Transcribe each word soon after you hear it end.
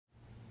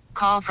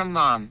call from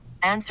mom.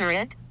 Answer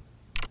it.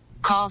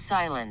 Call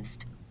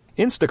silenced.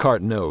 Instacart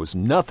knows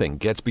nothing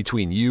gets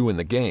between you and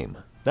the game.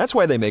 That's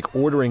why they make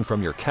ordering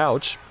from your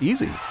couch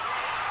easy.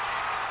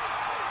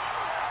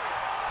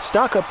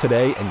 Stock up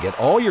today and get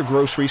all your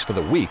groceries for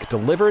the week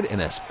delivered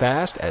in as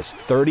fast as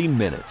 30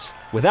 minutes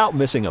without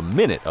missing a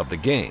minute of the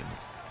game.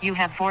 You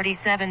have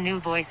 47 new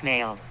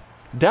voicemails.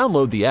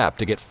 Download the app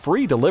to get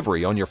free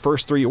delivery on your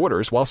first 3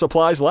 orders while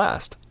supplies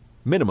last.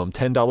 Minimum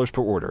 $10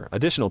 per order.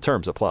 Additional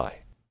terms apply.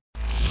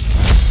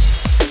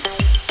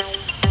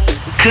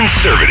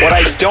 Conservative. What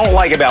I don't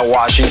like about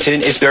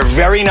Washington is they're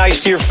very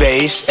nice to your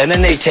face, and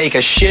then they take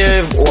a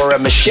shiv or a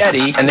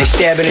machete and they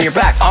stab it in your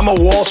back. I'm a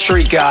Wall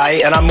Street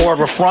guy, and I'm more of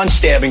a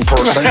front-stabbing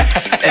person,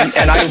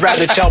 and I'd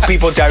rather tell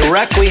people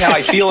directly how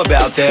I feel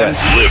about them.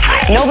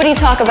 Liberal. Nobody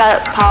talk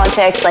about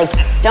politics, like,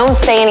 don't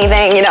say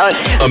anything, you know.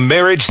 A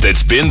marriage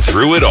that's been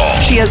through it all.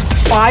 She has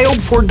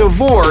filed for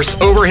divorce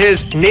over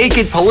his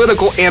naked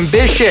political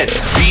ambition.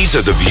 These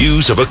are the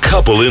views of a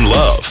couple in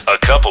love, a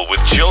couple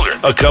with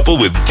children, a couple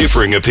with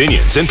differing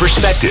opinions and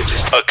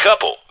perspectives, a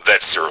couple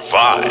that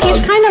survived.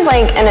 He's kind of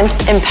like an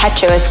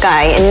impetuous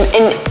guy.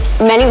 In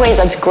many ways,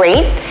 that's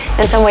great.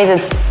 In some ways,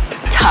 it's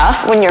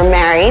tough when you're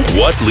married.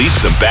 What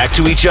leads them back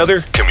to each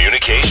other?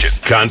 Communication,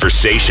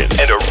 conversation,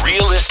 and a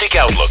realistic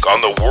outlook on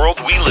the world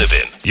we live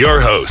in.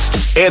 Your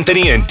hosts,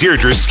 Anthony and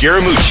Deirdre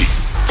Scaramucci.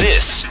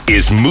 This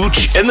is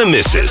Mooch and the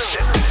Missus.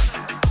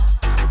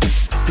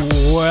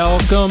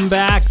 Welcome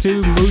back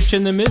to Mooch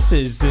and the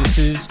Missus. This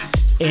is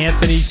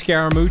Anthony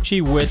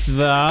Scaramucci with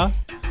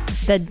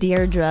the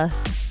Deirdre.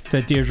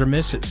 The Deirdre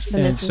Missus. The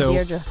Mrs.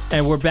 Deirdre.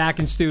 And we're back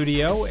in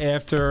studio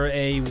after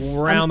a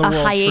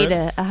round-the-world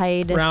trip. A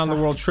hiatus.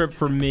 Round-the-world trip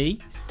for me.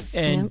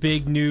 And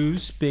big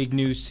news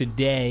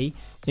today.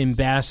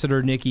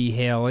 Ambassador Nikki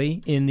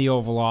Haley in the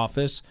Oval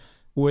Office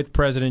with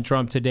President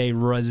Trump today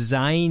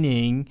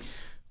resigning.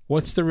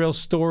 What's the real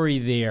story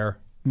there,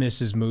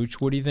 Mrs. Mooch?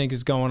 What do you think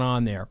is going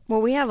on there?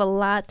 Well, we have a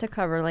lot to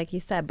cover, like you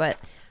said, but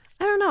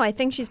I don't know. I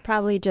think she's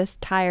probably just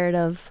tired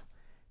of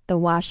the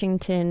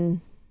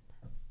Washington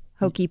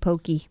hokey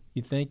pokey.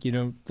 You think? You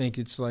don't think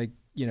it's like,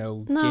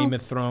 No. Game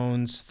of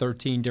Thrones,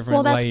 13 different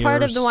layers? Well, that's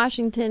part of the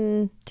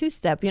Washington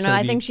two-step.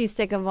 I think she's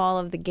sick of all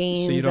of the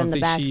games and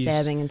the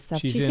backstabbing and stuff.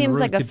 She seems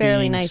like a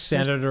fairly nice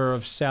senator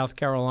of South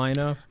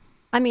Carolina.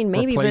 I mean,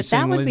 maybe, but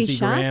that would be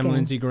shocking.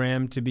 Lindsey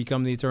Graham to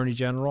become the Attorney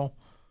General.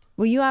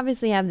 Well, you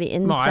obviously have the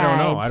inside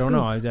No, I don't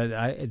know.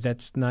 scoop.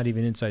 That's not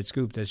even inside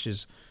scoop. That's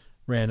just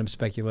random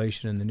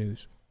speculation in the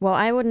news. Well,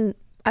 I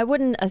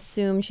wouldn't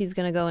assume she's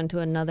going to go into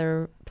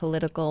another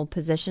political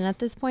position at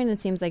this point. It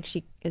seems like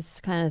she is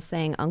kind of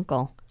saying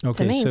uncle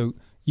to me. So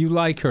you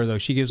like her, though?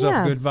 She gives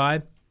off a good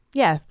vibe?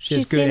 Yeah.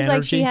 She seems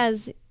like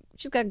energy?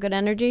 she's got good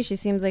energy. She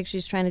seems like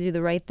she's trying to do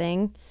the right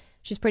thing.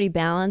 She's pretty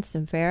balanced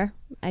and fair.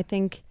 I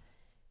think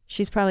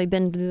she's probably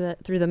been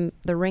through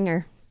the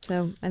ringer.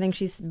 So I think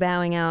she's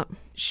bowing out.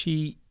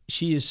 She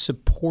is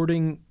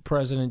supporting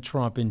President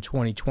Trump in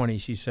 2020,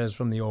 she says,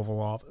 from the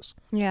Oval Office.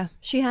 Yeah,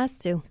 she has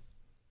to.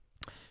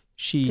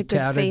 She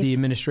touted the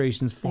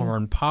administration's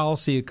foreign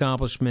policy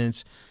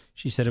accomplishments.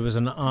 She said it was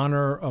an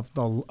honor of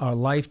a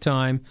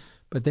lifetime.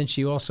 But then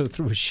she also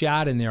threw a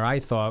shot in there, I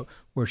thought,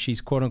 where she's,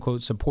 quote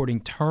unquote,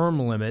 supporting term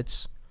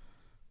limits.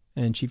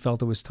 And she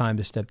felt it was time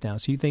to step down.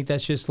 So you think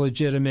that's just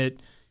legitimate,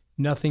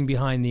 nothing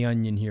behind the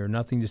onion here,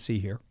 nothing to see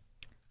here?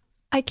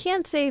 I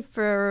can't say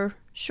for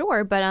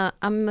sure, but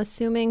I'm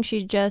assuming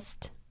she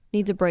just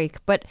needs a break.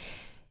 But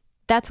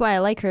that's why I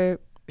like her.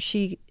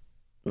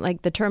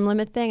 Like the term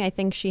limit thing, I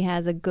think she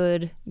has a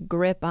good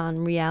grip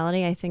on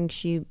reality. I think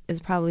she is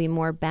probably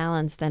more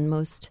balanced than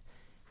most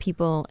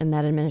people in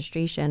that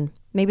administration.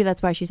 Maybe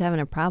that's why she's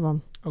having a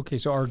problem. Okay,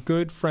 so our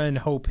good friend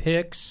Hope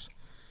Hicks.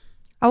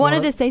 I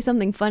wanted to say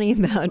something funny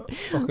about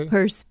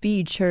her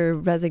speech, her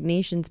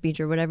resignation speech,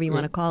 or whatever you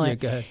want to call it. Yeah,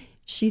 go ahead.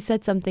 She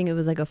said something, it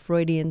was like a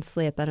Freudian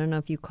slip. I don't know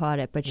if you caught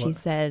it, but she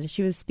said,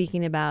 she was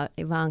speaking about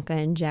Ivanka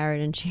and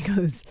Jared, and she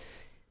goes,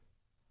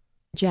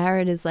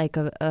 Jared is like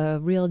a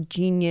real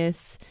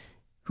genius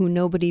who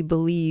nobody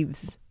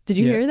believes. Did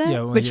you hear that?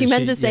 Yeah, well, but she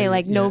meant to say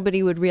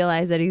nobody would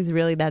realize that he's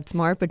really that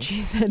smart, but she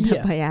said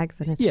that by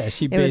accident. Yeah,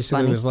 she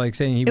basically was like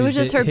saying he was. It was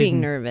just her hidden,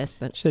 being nervous,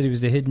 but she said he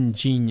was the hidden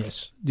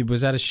genius. Was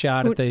that a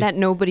shot at that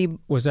nobody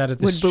would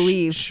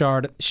believe?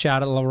 Shot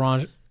at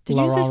Laurent. Did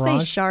you just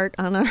say shart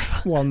on our?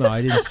 Well, no,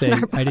 I didn't say.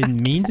 I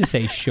didn't mean to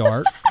say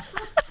shart.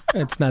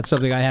 It's not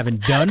something I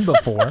haven't done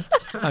before.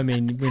 I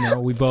mean,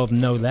 we both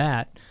know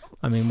that.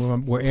 I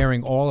mean, we're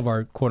airing all of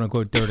our quote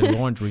unquote dirty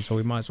laundry, so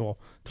we might as well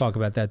talk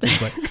about that too.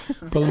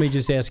 But let me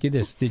just ask you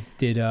this: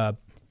 Did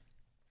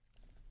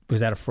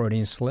was that a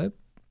Freudian slip?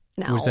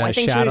 No, was that I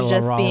think shot she was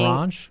just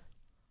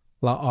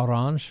La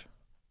Orange?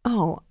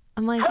 Oh,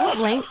 I'm like, what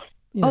length?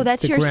 Yeah,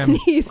 that's your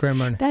sneeze.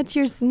 Grammar. That's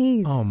your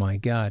sneeze. Oh my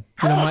God!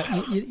 My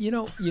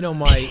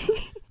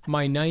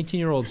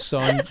 19-year-old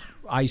son.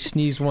 I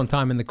sneezed one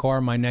time in the car.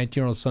 My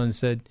 19-year-old son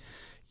said,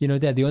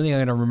 "Dad, the only thing I'm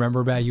going to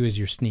remember about you is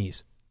your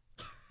sneeze."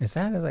 Is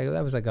that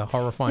that was like a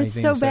horrifying It's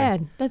thing so to say.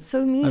 bad. That's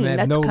so mean. I mean,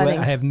 That's cutting.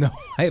 I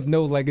have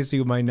no legacy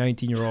with my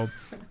 19-year-old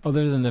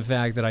other than the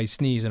fact that I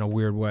sneeze in a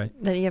weird way.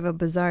 That you have a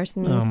bizarre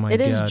sneeze. Oh, my It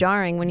is God.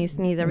 jarring when you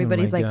sneeze.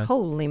 Everybody's like, God.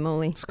 holy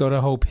moly. Let's go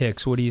to Hope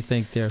Hicks. What do you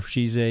think there?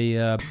 She's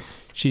a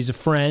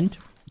friend.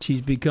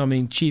 She's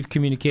becoming chief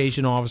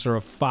communication officer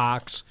of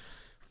Fox,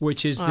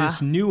 which is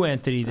this new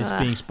entity that's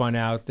being spun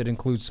out that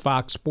includes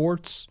Fox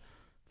Sports,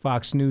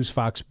 Fox News,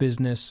 Fox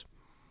Business.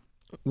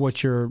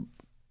 What's your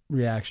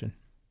reaction?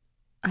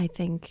 I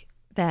think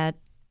that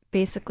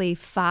basically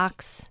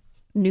Fox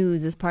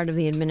News is part of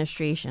the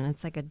administration.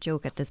 It's like a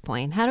joke at this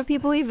point. How do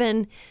people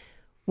even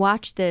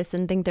watch this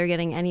and think they're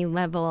getting any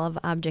level of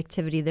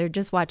objectivity? They're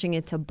just watching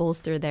it to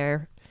bolster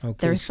their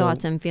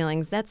thoughts and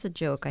feelings. That's a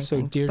joke, I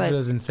think. So Deirdre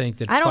doesn't think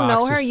that I don't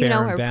Fox know her. is You fair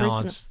know and her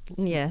balanced.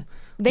 Yeah.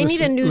 They need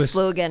a new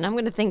slogan. I'm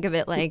going to think of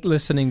it like...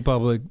 Listening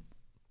public,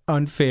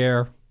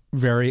 unfair,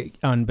 very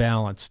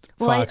unbalanced.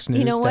 Well, Fox News,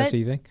 you know that's what? what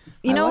you think?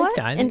 You know I like what?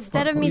 that.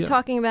 Instead of me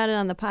talking about it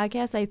on the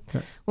podcast,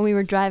 when we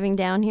were driving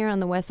down here on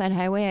the West Side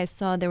Highway, I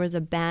saw there was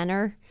a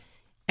banner,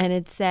 and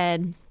it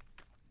said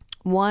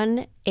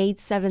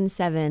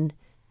 1-877,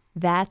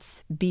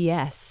 that's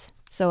BS.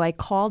 So I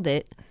called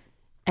it,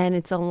 and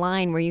it's a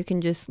line where you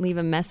can just leave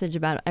a message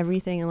about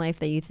everything in life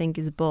that you think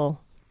is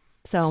bull.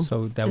 So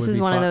that this would is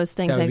be one of those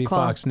things that would I'd be call.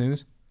 Fox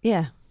News?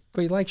 Yeah.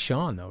 But you like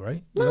Sean, though,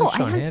 right? You No, like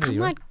Sean Hannity,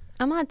 right?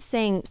 I'm not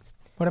saying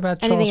What about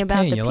anything Charles about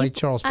Payne? the You like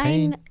Charles I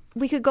Payne?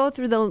 we could go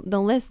through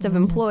the list of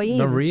employees.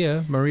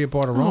 Maria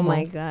Bartiromo. Oh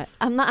my God!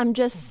 I'm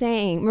just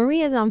saying.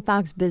 Maria's on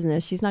Fox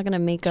Business. She's not going to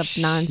make up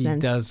nonsense. She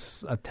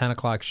does a 10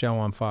 o'clock show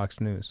on Fox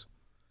News.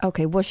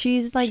 Okay, well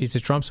she's a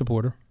Trump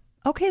supporter.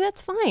 Okay,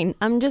 that's fine.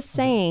 I'm just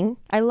saying.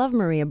 I love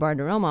Maria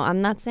Bartiromo.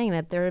 I'm not saying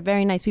that there are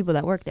very nice people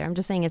that work there. I'm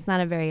just saying it's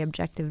not a very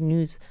objective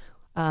news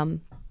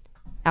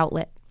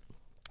outlet.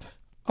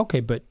 Okay,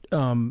 but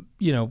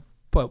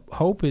but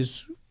Hope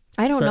is.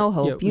 I don't know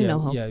Hope. You know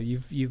Hope. Yeah,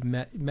 you've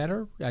met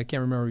her. I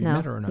can't remember if you No,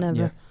 met her or not. never.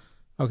 Yeah.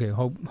 Okay,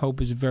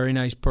 Hope is a very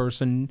nice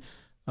person,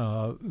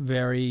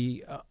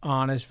 very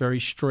honest, very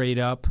straight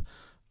up.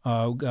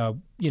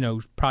 Probably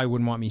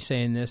wouldn't want me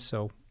saying this,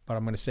 but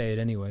I'm going to say it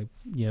anyway.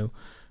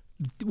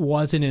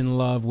 Wasn't in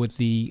love with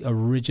the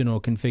original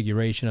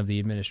configuration of the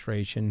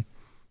administration.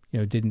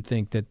 Didn't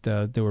think that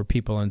there were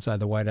people inside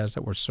the White House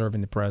that were serving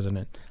the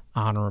president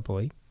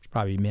honorably. She's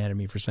probably mad at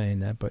me for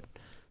saying that, but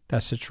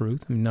that's the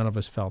truth. I mean, none of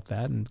us felt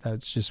that, and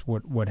that's just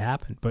what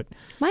happened. But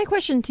my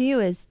question to you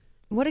is,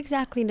 what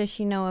exactly does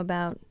she know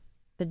about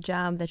the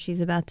job that she's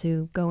about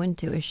to go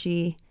into? Is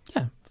she?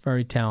 Yeah,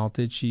 very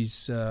talented.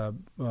 She's you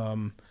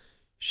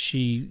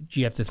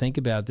have to think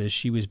about this.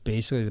 She was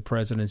basically the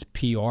president's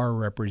PR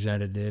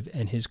representative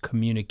and his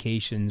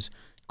communications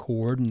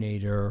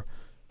coordinator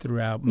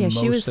throughout. Yeah,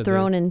 she was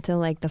thrown the, into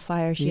like the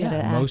fire. She had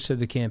to act. Most of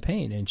the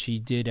campaign, and she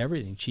did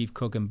everything: chief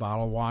cook and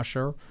bottle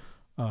washer.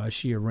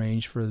 She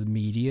arranged for the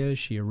media.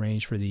 She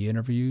arranged for the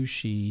interviews.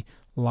 She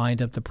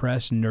lined up the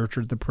press,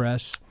 nurtured the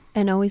press.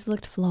 And always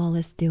looked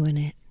flawless doing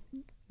it,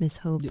 Miss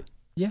Hope.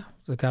 Yeah,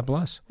 God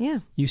bless. Yeah.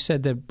 You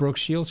said that Brooke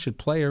Shields should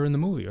play her in the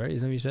movie, right? Isn't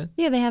that what you said?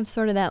 Yeah, they have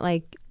sort of that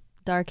like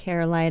dark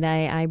hair, light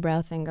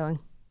eyebrow thing going.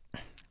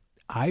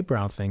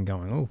 Eyebrow thing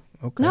going. Oh,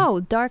 okay.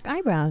 No, dark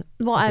eyebrow.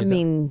 Well, Okay, I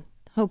mean,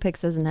 Hope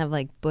Hicks doesn't have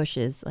like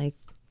bushes like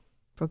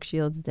Brooke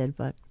Shields did,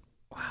 but.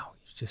 Wow.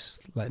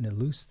 Just letting it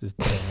loose.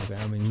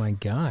 I mean, my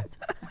God.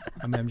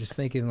 I'm just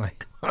thinking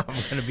like I'm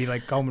going to be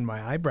like combing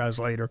my eyebrows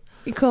later.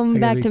 You combing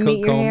back to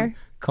meet your hair?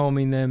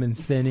 Combing them and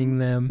thinning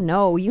them.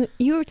 No, you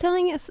were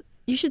telling us.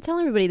 You should tell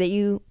everybody that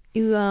you.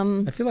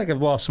 I feel like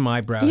I've lost some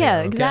eyebrow Yeah, hair,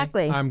 okay?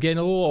 exactly. I'm getting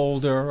a little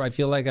older. I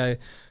feel like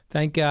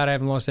thank God I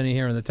haven't lost any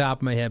hair on the top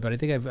of my head, but I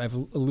think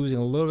I'm losing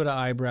a little bit of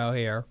eyebrow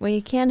hair. Well,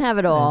 you can't have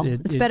it all.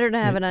 It's better to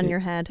have it on your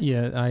head.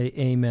 Yeah,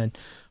 amen.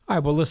 All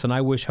right, well, listen,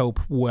 I wish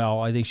Hope well.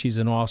 I think she's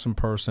an awesome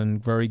person,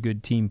 very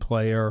good team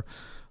player.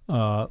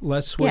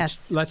 Let's switch.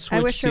 Yes, let's switch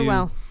I wish her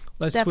well.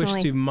 Let's Definitely.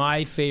 switch to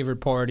my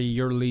favorite party,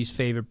 your least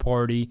favorite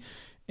party,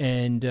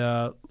 and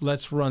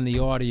let's run the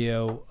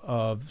audio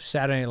of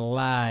Saturday Night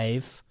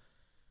Live,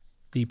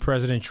 the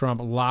President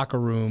Trump locker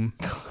room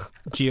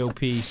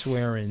GOP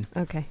swearing.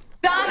 Okay.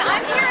 Don,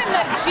 I'm here in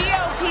the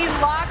GOP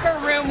locker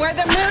room where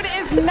the mood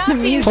is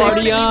nothing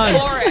Party on.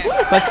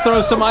 Let's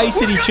throw some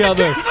ice at each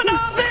other.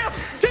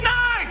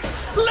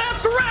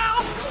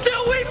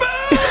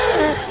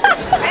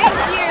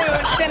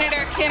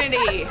 Senator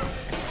Kennedy.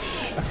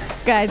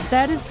 Guys,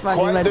 that is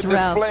funny. Let's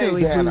Ralph till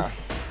we move.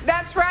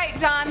 That's right,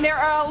 Don. There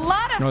are a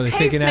lot of they're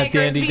taking out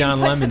Dandy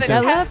Don Lemon to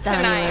the test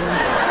tonight.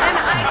 And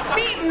I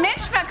see Mitch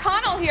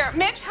McConnell here.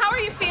 Mitch, how are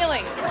you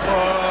feeling?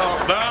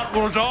 That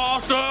was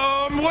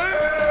awesome.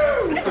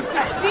 Woo!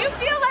 Do you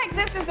feel like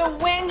this is a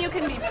win you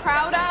can be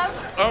proud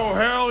of? Oh,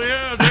 hell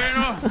yeah,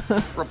 Dana.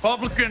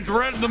 Republicans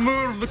read the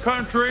mood of the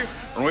country,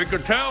 and we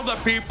could tell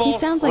that people He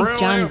sounds like really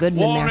John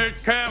Goodman wanted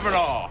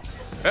Kavanaugh.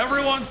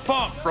 Everyone's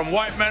pumped, from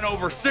white men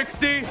over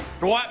 60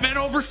 to white men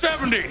over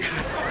 70. We did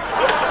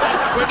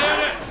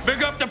it.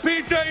 Big up to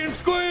PJ and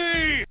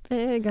Squee.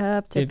 Big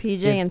up to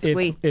PJ and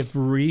Squee. If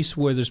Reese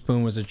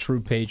Witherspoon was a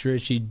true patriot,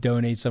 she'd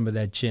donate some of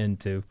that chin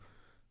to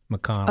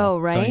McConnell. Oh,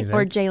 right?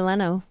 Or Jay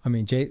Leno. I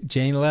mean,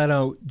 Jay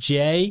Leno.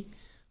 Jay,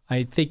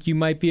 I think you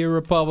might be a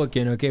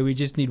Republican, okay? We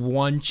just need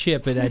one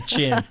chip of that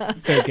chin,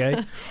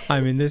 okay?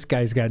 I mean, this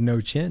guy's got no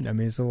chin. I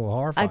mean, it's a little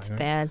horrifying. That's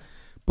bad.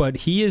 But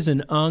he is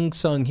an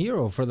unsung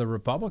hero for the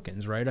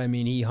Republicans, right? I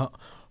mean, he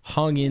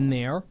hung in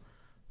there.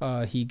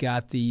 He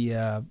got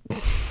the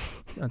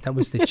that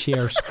was the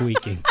chair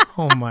squeaking.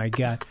 Oh, my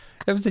God.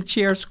 That was the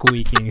chair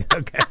squeaking,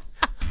 okay?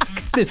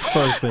 This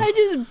person. I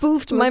just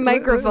boofed my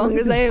microphone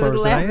because I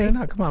was laughing.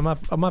 Come on,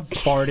 I'm not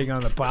farting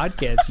on the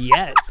podcast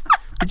yet.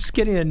 I'm just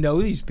getting to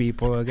know these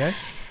people, okay?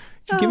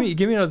 Give me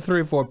another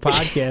 3 or 4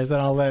 podcasts,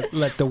 and I'll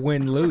let the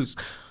wind loose.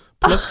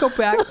 Let's go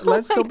back.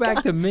 Let's go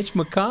back to Mitch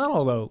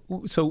McConnell,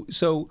 though.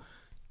 So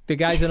the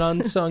guy's an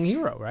unsung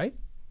hero, right?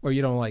 Or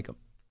you don't like him?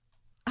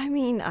 I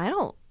mean,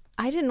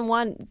 I didn't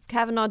want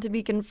Kavanaugh to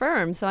be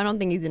confirmed, so I don't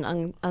think he's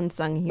an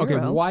unsung hero.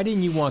 Okay, why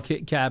didn't you want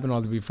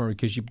Kavanaugh to be confirmed?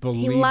 Because you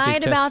believe he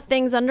lied about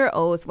things under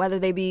oath, whether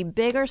they be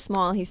big or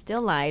small. He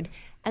still lied.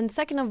 And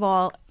second of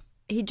all,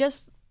 he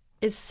just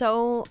is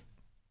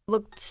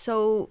looked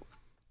so.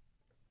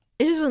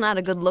 It just was not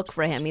a good look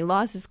for him. He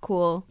lost his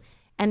cool,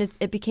 and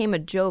it became a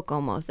joke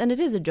almost. And it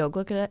is a joke.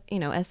 Look at it,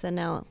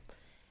 SNL.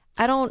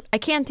 I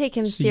can't take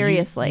him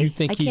seriously. You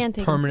think he's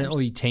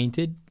permanently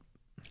tainted?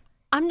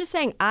 I'm just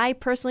saying, I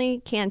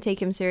personally can't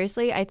take him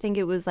seriously. I think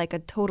it was like a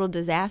total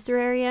disaster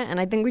area, and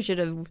I think we should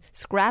have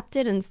scrapped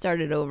it and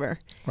started over.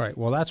 Right.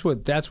 Well, that's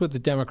what the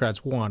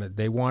Democrats wanted.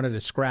 They wanted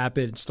to scrap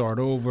it and start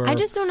over. I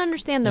just don't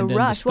understand the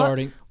rush.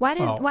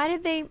 Why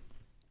did they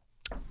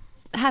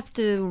have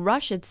to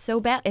rush it so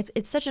bad?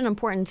 It's such an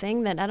important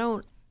thing that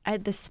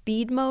the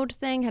speed mode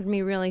thing had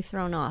me really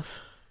thrown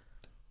off.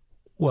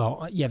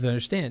 Well, you have to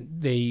understand,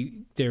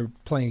 they're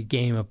playing a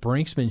game of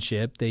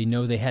brinksmanship. They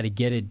know they had to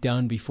get it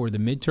done before the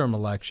midterm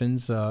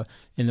elections.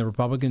 In the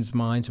Republicans'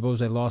 mind, suppose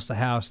they lost the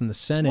House and the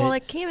Senate. Well,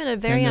 it came at a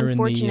very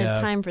unfortunate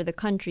time for the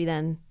country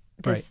then,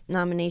 this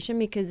nomination,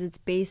 because it's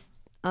based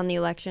on the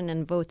election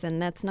and votes,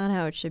 and that's not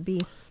how it should be.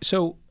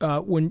 So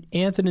when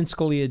Antonin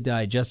Scalia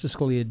died, Justice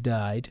Scalia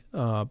died,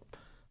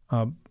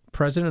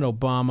 President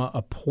Obama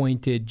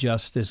appointed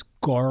Justice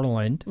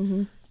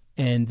Garland,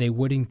 and they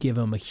wouldn't give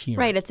him a hearing.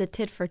 Right, it's a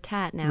tit for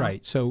tat now.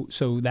 Right, so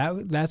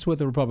that's what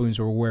the Republicans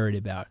were worried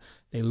about.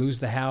 They lose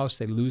the House,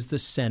 they lose the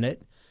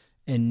Senate,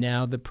 and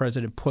now the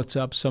president puts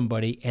up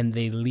somebody, and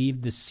they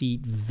leave the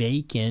seat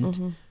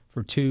vacant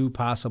for 2,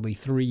 possibly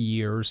 3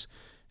 years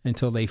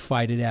until they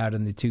fight it out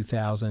in the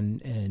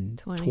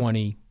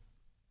 2020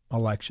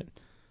 election.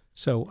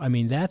 So, I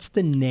mean, that's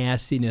the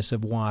nastiness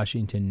of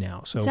Washington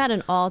now. So it's at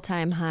an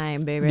all-time high,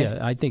 baby. Yeah,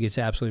 I think it's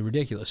absolutely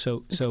ridiculous.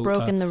 So it's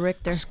broken the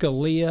Richter.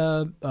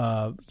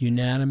 Scalia,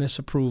 unanimous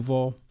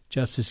approval.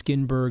 Justice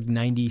Ginsburg,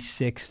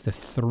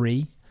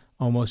 96-3,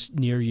 almost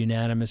near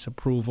unanimous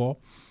approval.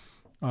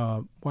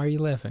 Why are you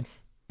laughing?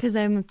 Because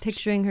I'm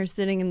picturing her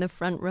sitting in the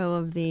front row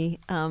of the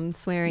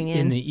swearing in.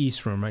 In the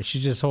East Room, right?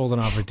 She's just holding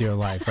on for dear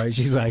life, right?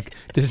 She's like,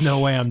 there's no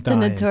way I'm dying.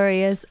 The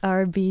notorious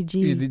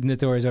RBG. The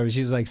notorious RBG.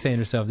 She's like saying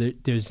to herself,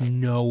 there's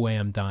no way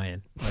I'm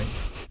dying, right?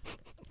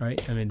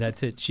 Right? I mean,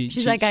 that's it.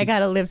 She's like, I got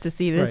to live to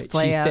see this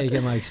play out. She's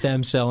taking like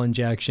stem cell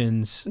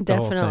injections.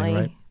 Definitely. The whole thing,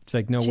 right? It's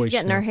like, no way. She's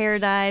getting her hair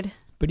dyed.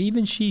 But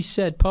even she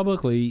said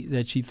publicly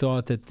that she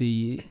thought that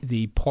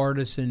the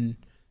partisan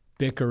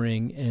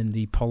bickering and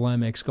the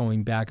polemics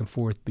going back and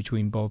forth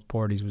between both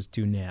parties was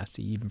too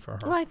nasty, even for her.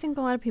 Well, I think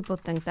a lot of people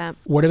think that.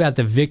 What about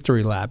the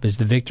victory lap? Is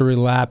the victory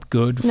lap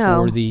good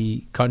for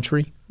the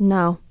country?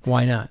 No.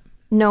 Why not?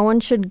 No one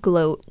should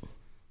gloat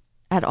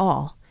at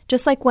all.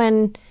 Just like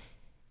when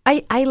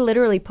I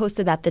literally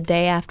posted that the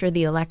day after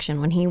the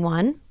election when he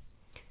won.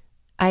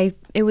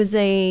 It was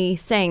a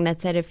saying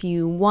that said, if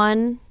you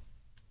won,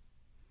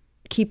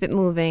 keep it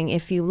moving.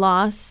 If you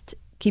lost,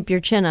 keep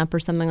your chin up, or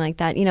something like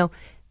that.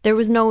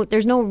 There's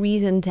no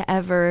reason to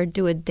ever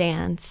do a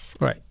dance,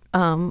 right?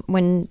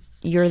 When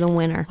you're the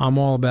winner. I'm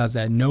all about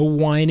that. No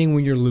whining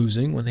when you're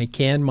losing. When they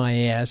can my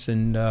ass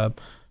in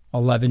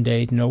 11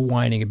 days, no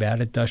whining about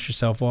it. Dust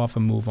yourself off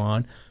and move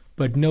on.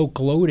 But no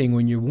gloating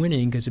when you're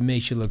winning, because it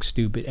makes you look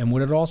stupid. And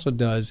what it also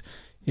does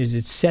is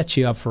it sets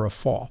you up for a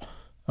fall.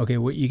 Okay,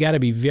 what you got to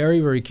be very,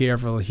 very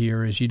careful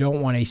here is you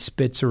don't want a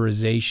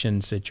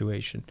Spitzerization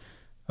situation.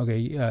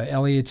 Okay,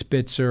 Elliot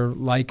Spitzer,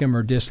 like him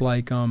or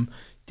dislike him,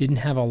 didn't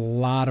have a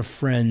lot of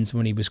friends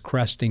when he was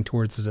cresting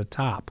towards the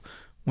top.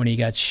 When he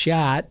got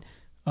shot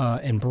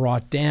and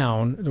brought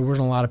down, there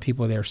wasn't a lot of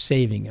people there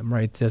saving him,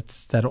 right?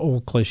 That's that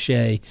old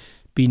cliche,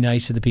 be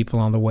nice to the people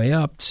on the way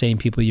up, same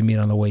people you meet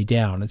on the way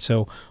down. And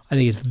so I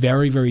think it's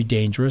very, very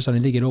dangerous. And I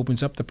think it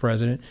opens up the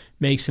president,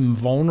 makes him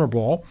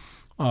vulnerable.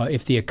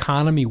 If the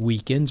economy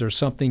weakens or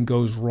something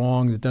goes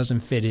wrong that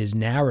doesn't fit his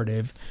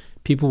narrative,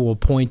 people will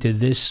point to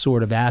this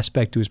sort of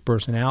aspect to his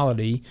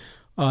personality,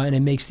 and it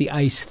makes the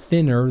ice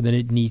thinner than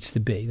it needs to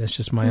be. That's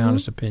just my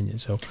honest opinion.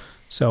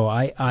 So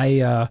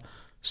I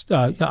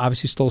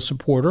obviously still a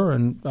supporter,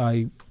 and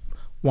I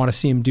want to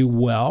see him do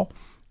well.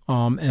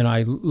 And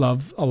I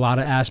love a lot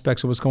of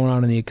aspects of what's going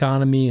on in the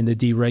economy and the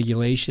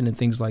deregulation and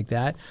things like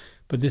that.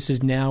 But this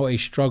is now a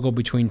struggle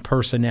between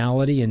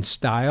personality and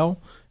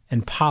style,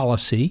 and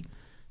policy.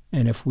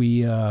 And if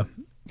we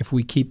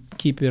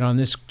keep it on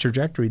this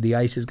trajectory, the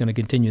ice is going to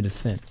continue to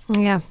thin.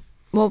 Yeah.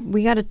 Well,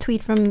 we got a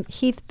tweet from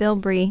Heath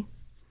Bilbrey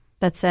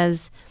that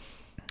says,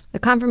 the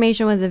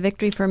confirmation was a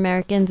victory for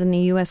Americans and the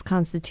U.S.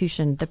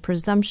 Constitution. The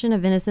presumption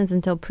of innocence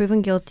until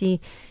proven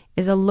guilty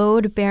is a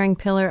load-bearing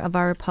pillar of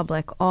our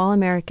republic. All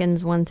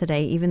Americans won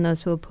today, even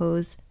those who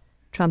oppose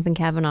Trump and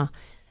Kavanaugh.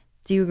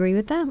 Do you agree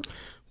with that?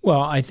 Well,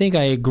 I think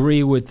I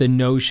agree with the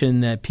notion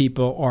that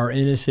people are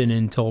innocent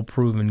until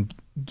proven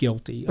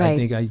guilty. Right. I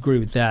think I agree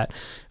with that.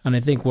 And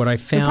I think what I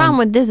found... The problem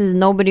with this is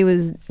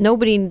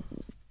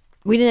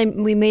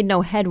we made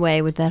no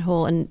headway with that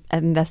whole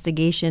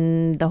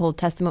investigation, the whole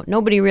testimony.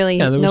 Nobody really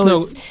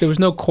knows. There was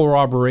no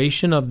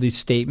corroboration of the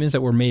statements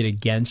that were made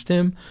against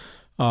him.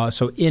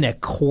 So in a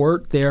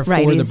court,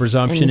 therefore, the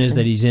presumption is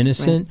that he's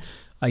innocent. Right.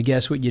 I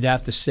guess what you'd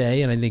have to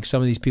say, and I think some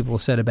of these people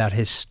said about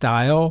his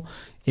style,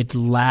 it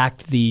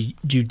lacked the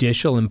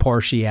judicial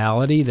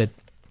impartiality that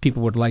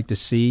people would like to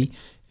see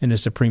in a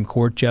Supreme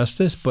Court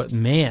justice. But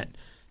man,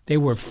 they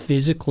were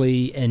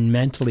physically and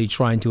mentally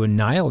trying to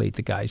annihilate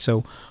the guy.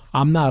 So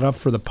I'm not up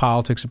for the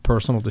politics of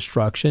personal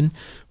destruction.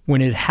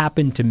 When it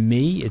happened to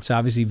me, it's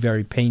obviously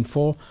very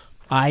painful.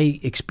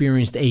 I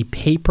experienced a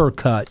paper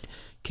cut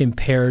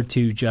compared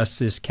to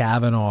Justice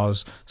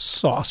Kavanaugh's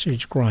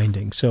sausage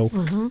grinding.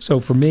 So, so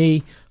for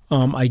me,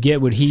 I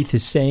get what Heath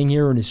is saying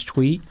here in his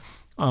tweet.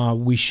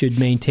 We should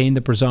maintain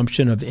the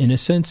presumption of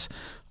innocence.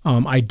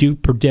 I do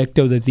predict,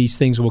 though, that these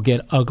things will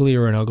get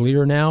uglier and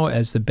uglier now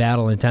as the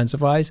battle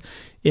intensifies.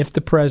 If the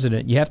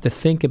president, you have to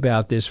think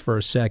about this for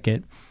a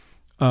second,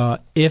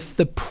 if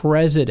the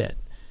president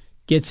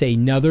gets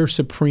another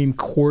Supreme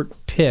Court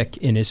pick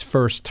in his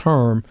first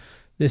term,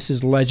 this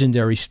is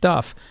legendary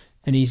stuff.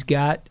 And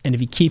if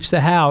he keeps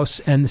the House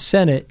and the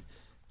Senate,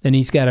 then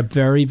he's got a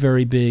very,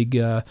 very big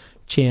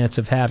chance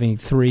of having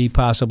 3,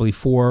 possibly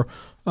 4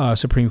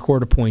 Supreme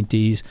Court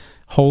appointees.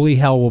 Holy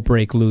hell will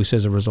break loose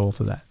as a result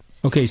of that.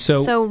 Okay,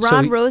 so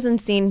Rod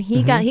Rosenstein,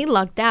 he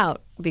lucked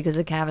out because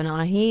of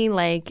Kavanaugh. He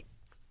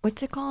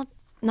what's it called?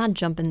 Not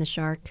jumping the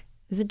shark.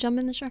 Is it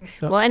jumping the shark?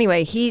 Well,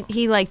 anyway, he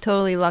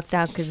totally lucked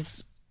out because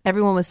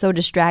everyone was so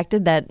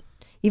distracted that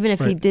even if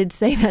he did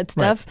say that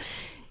stuff,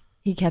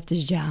 he kept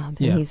his job.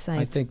 Yeah, and he's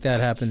I think that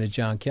happened to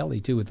John Kelly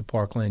too with the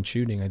Parkland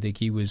shooting. I think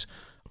he was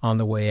on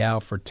the way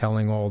out for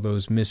telling all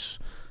those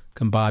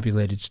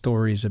miscombobulated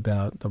stories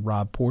about the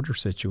Rob Porter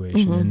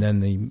situation, and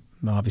then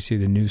obviously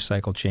the news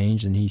cycle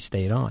changed and he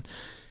stayed on.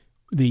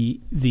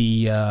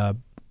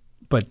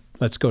 But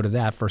let's go to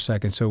that for a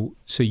second. So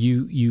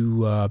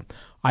you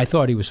I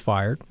thought he was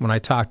fired. When I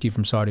talked to you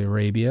from Saudi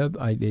Arabia,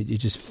 it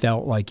just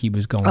felt like he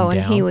was going down. Oh,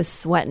 and he was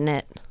sweating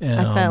it.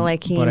 I felt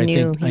like he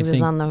knew he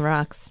was on the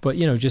rocks. But,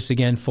 just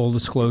again, full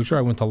disclosure,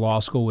 I went to law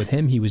school with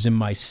him. He was in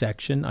my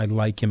section. I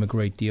like him a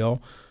great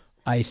deal.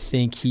 I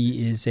think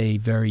he is a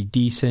very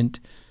decent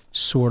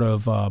sort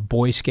of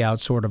Boy Scout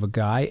sort of a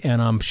guy,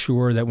 and I'm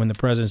sure that when the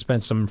president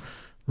spent some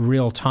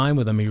real time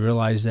with him, he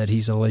realized that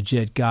he's a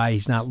legit guy.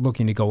 He's not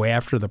looking to go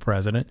after the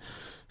president.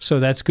 So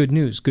that's good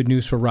news. Good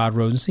news for Rod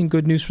Rosenstein.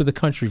 Good news for the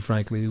country,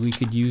 frankly. We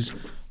could use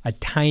a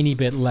tiny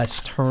bit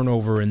less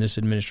turnover in this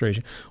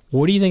administration.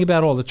 What do you think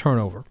about all the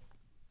turnover?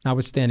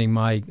 Notwithstanding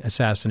my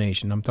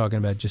assassination, I'm talking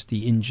about just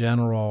the, in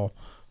general,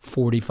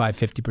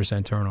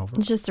 45-50% turnover.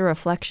 It's just a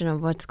reflection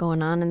of what's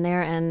going on in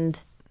there and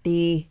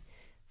the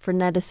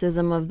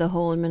freneticism of the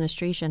whole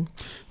administration.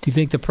 Do you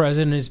think the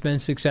president has been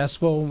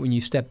successful when you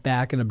step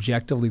back and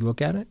objectively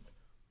look at it?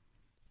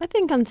 I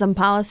think on some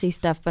policy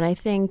stuff, but I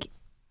think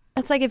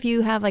it's like if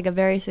you have like a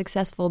very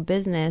successful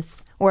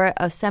business or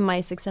a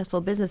semi-successful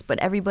business, but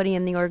everybody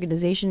in the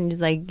organization is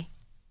like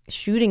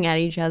shooting at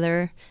each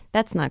other.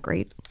 That's not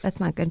great. That's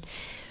not good.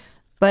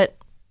 But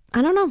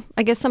I don't know.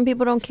 I guess some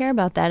people don't care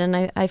about that. And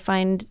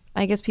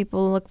I guess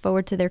people look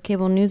forward to their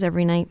cable news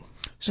every night.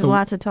 There's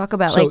lots to talk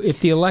about. So if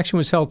the election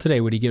was held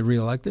today, would he get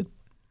reelected?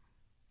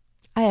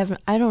 I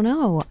don't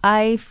know.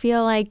 I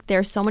feel like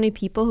there's so many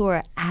people who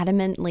are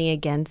adamantly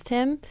against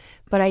him,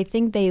 but I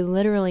think they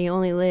literally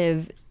only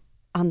live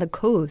on the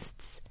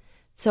coasts.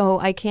 So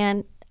I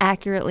can't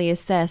accurately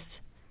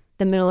assess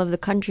the middle of the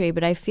country,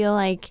 but I feel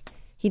like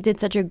he did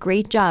such a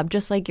great job,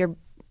 just like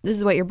this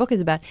is what your book is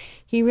about.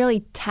 He really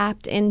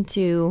tapped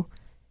into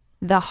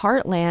the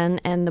heartland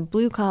and the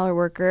blue-collar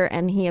worker,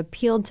 and he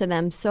appealed to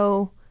them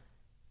so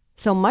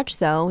much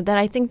so that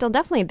I think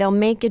they'll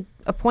make it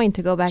a point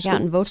to go back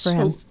out and vote for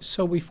him.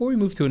 So before we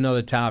move to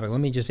another topic, let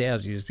me just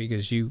ask you this,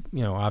 because you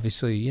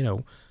obviously, you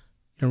don't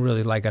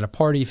really like a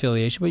party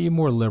affiliation, but you're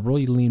more liberal,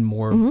 you lean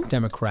more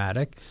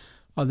Democratic.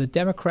 The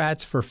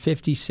Democrats for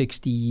 50,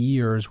 60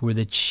 years were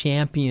the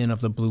champion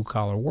of the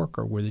blue-collar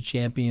worker, were the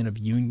champion of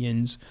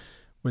unions,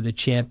 were the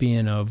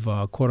champion of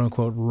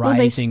quote-unquote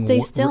rising.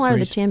 They still are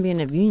the champion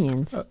of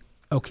unions.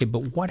 Okay,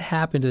 but what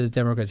happened to the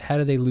Democrats? How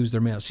did they lose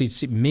their mandate?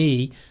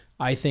 See,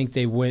 I think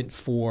they went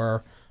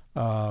for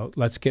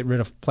let's get rid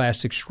of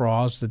plastic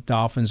straws. The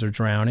dolphins are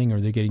drowning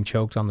or they're getting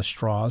choked on the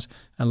straws,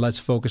 and let's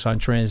focus on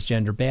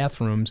transgender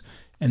bathrooms,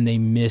 and they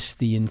missed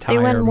the entire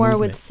They went more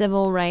movement. with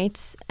civil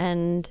rights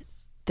and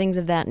things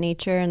of that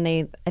nature, and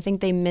I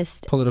think they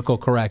missed political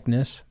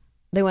correctness.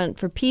 They went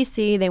for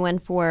PC, they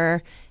went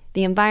for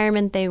the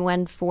environment, they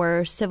went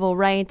for civil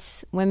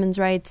rights, women's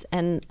rights,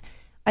 and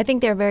I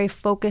think they're very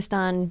focused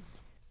on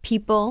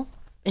people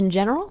in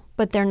general,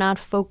 but they're not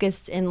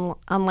focused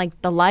on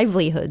like the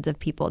livelihoods of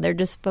people. They're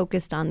just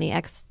focused on the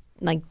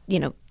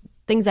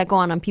things that go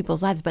on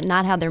people's lives, but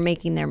not how they're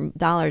making their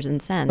dollars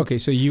and cents. Okay,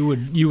 so you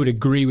would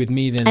agree with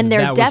me then? And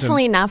they're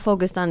definitely not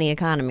focused on the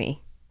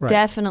economy. Right.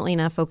 Definitely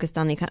not focused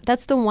on the economy.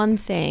 That's the one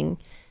thing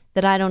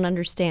that I don't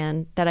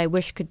understand that I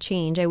wish could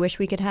change. I wish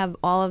we could have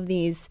all of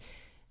these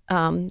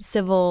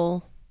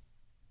civil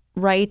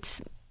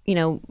rights,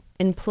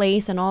 in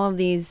place, and all of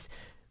these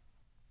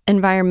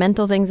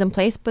environmental things in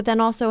place, but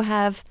then also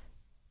have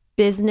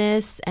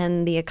business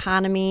and the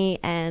economy,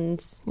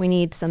 and we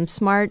need some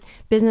smart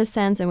business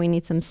sense and we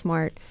need some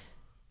smart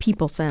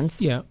people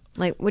sense. Yeah.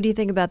 Like, what do you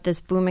think about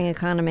this booming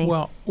economy?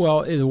 Well,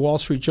 the Wall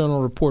Street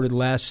Journal reported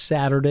last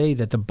Saturday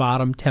that the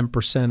bottom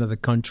 10% of the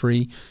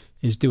country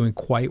is doing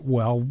quite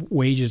well.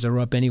 Wages are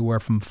up anywhere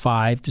from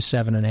 5 to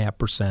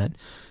 7.5%.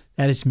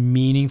 That is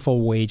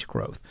meaningful wage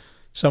growth.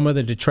 Some of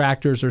the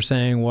detractors are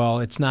saying, well,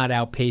 it's not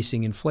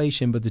outpacing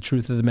inflation, but the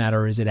truth of the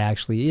matter is it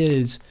actually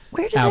is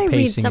outpacing inflation. Where did I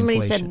read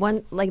somebody said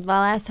the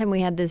last time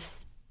we had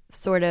this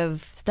sort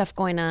of stuff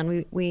going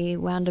on, we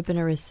wound up in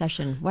a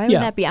recession. Why would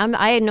that be?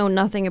 I know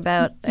nothing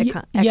about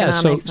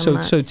economics.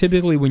 So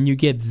typically when you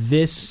get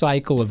this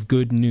cycle of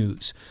good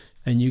news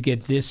and you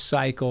get this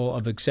cycle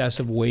of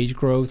excessive wage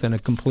growth and a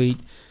complete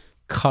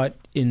cut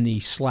in the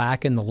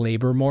slack in the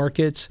labor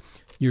markets,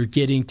 you're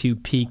getting to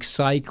peak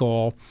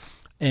cycle.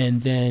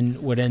 And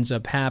then what ends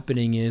up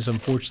happening is,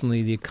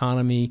 unfortunately, the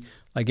economy,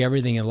 like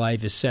everything in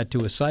life, is set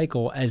to a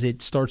cycle as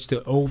it starts to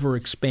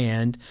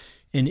overexpand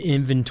and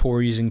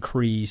inventories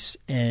increase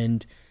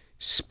and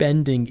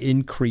spending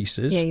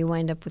increases. Yeah, you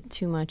wind up with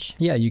too much.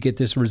 Yeah, you get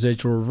this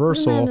residual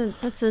reversal.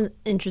 That's an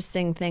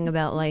interesting thing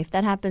about life.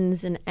 That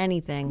happens in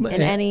anything,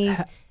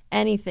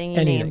 anything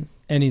you name.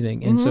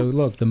 Anything. And so,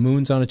 look, the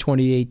moon's on a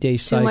 28-day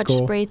cycle. Too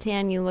much spray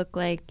tan, you look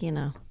like,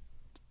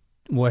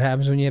 What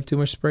happens when you have too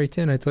much spray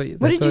tan? What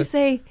did you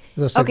say?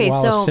 It like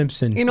Wallace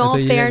Simpson. In all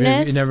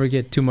fairness, you never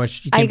get too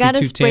much. You can't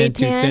be too tan,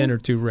 too thin, or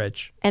too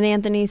rich. And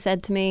Anthony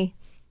said to me,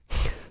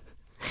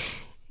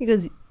 he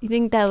goes, "You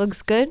think that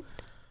looks good?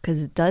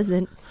 Because it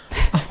doesn't."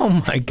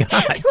 Oh my God!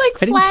 I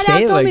flat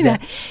out told me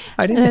that.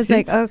 And I was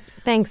like, "Oh,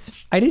 thanks."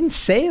 I didn't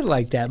say it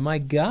like that. My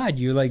God,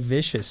 you're like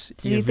vicious.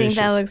 Do you think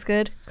that looks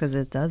good? Because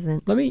it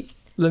doesn't. Let me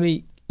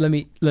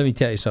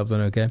tell you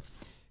something, okay?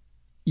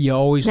 You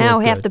always now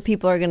look half good. the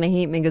people are going to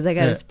hate me because I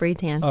got a spray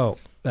tan. Oh,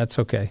 that's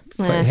okay.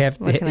 What can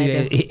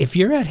I do? If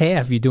you're at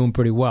half, you're doing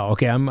pretty well.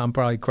 Okay, I'm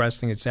probably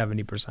cresting at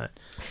 70%.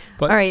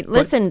 All right,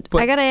 listen.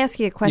 I got to ask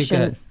you a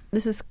question.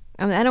 This is.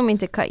 I don't mean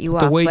to cut you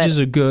off. The wages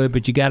are good,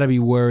 but you got to be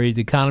worried.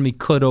 The economy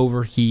could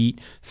overheat.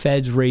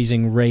 Fed's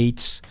raising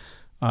rates.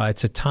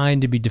 It's a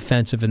time to be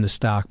defensive in the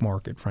stock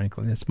market.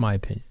 Frankly, that's my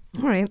opinion.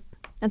 All right,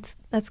 that's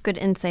good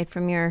insight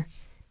from your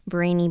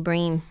brainy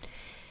brain.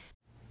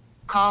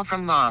 Call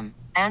from mom.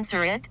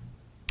 Answer it.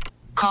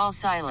 Call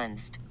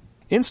silenced.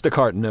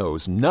 Instacart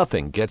knows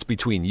nothing gets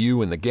between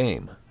you and the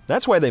game.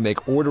 That's why they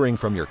make ordering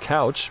from your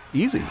couch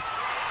easy.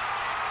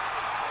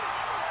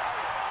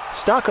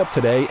 Stock up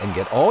today and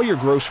get all your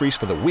groceries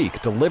for the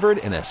week delivered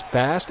in as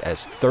fast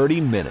as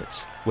 30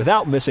 minutes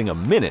without missing a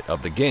minute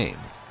of the game.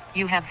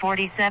 You have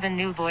 47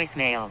 new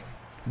voicemails.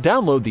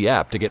 Download the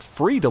app to get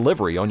free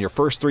delivery on your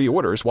first 3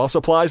 orders while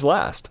supplies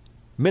last.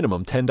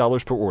 Minimum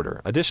 $10 per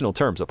order. Additional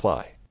terms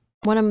apply.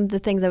 One of the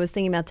things I was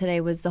thinking about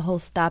today was the whole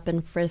stop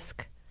and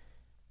frisk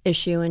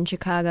issue in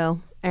Chicago,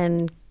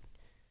 and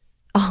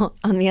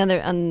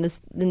in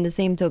the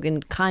same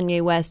token,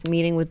 Kanye West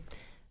meeting with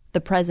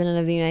the president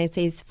of the United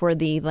States for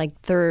the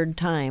third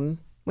time,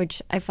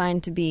 which I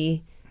find to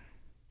be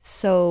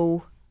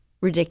so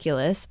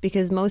ridiculous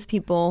because most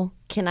people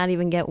cannot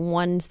even get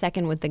 1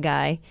 second with the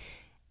guy,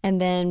 and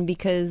then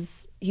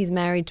because he's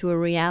married to a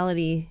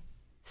reality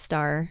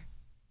star,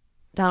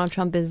 Donald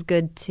Trump is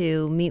good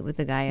to meet with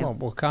the guy.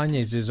 Well,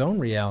 Kanye's his own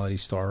reality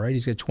star, right?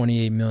 He's got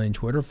 28 million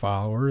Twitter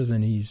followers,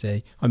 and he's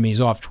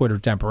off Twitter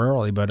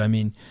temporarily, but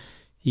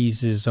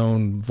he's his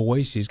own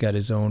voice. He's got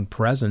his own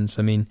presence.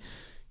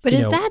 But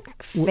is that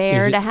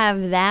fair to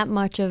have that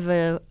much of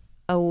an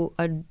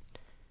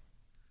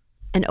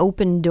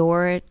open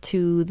door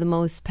to the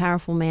most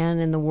powerful man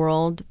in the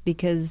world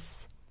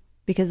because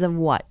of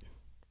what?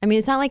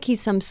 It's not like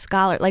he's some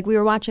scholar. Like we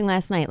were watching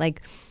last night,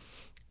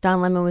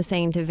 Don Lemon was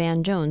saying to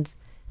Van Jones,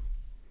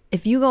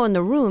 if you go in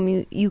the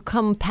room, you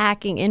come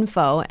packing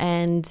info,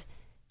 and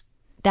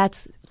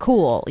that's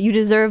cool. You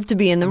deserve to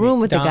be in the room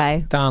with the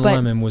guy. Don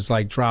Lemon was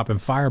dropping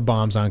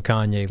firebombs on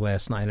Kanye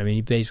last night.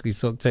 He basically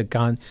said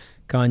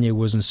Kanye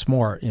wasn't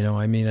smart.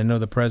 I know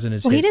the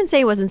president. Well, he didn't say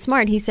he wasn't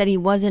smart. He said he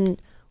wasn't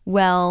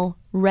well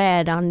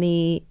read on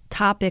the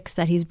topics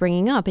that he's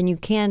bringing up, and you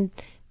can't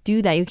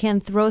do that. You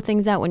can't throw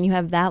things out when you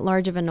have that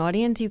large of an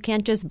audience. You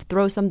can't just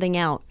throw something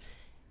out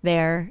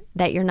there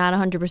that you're not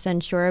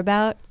 100% sure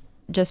about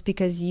just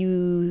because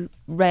you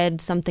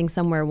read something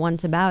somewhere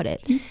once about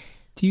it.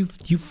 Do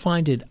you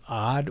find it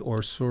odd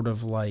or sort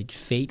of like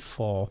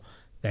fateful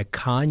that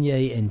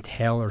Kanye and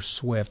Taylor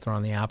Swift are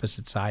on the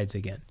opposite sides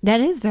again?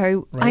 That is very.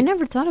 Right? I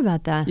never thought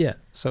about that. Yeah.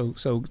 So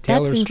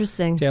that's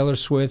interesting. Taylor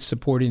Swift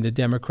supporting the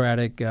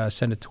Democratic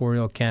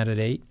senatorial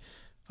candidate,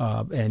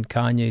 and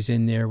Kanye's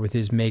in there with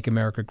his "Make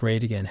America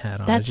Great Again" hat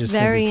on. That's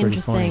very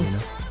interesting.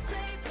 Funny,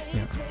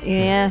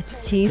 Yeah,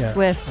 T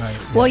Swift.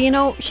 Right,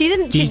 well, she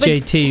didn't.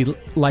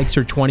 DJT likes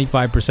her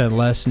 25%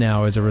 less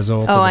now as a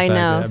result. Oh, of the I fact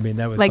know. That, I mean,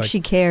 that was like she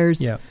cares.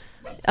 Yeah.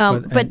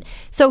 But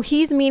so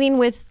he's meeting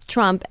with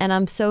Trump, and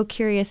I'm so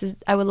curious.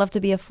 I would love to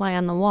be a fly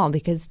on the wall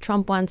because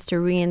Trump wants to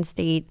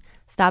reinstate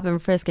stop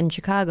and frisk in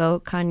Chicago,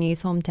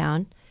 Kanye's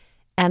hometown.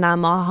 And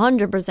I'm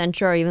 100%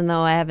 sure, even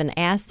though I haven't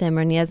asked him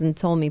and he hasn't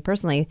told me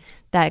personally,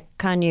 that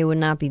Kanye would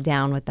not be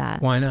down with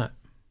that. Why not?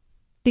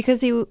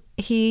 Because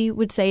he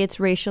would say it's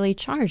racially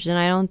charged, and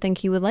I don't think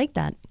he would like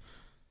that.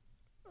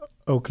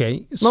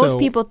 Okay. Most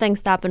people think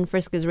stop and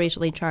frisk is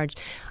racially charged.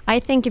 I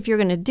think if you're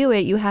going to do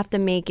it, you have to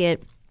make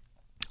it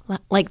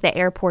like the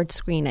airport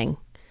screening.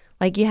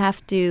 Like you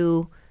have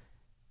to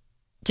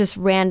just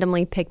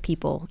randomly pick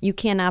people. You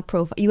cannot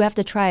profile. You have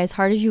to try as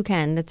hard as you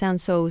can. That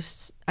sounds so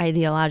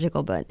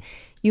ideological, but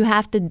you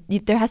have to.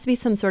 There has to be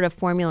some sort of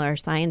formula or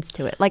science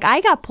to it. Like I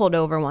got pulled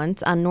over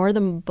once on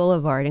Northern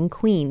Boulevard in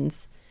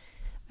Queens.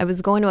 I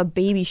was going to a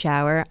baby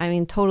shower. I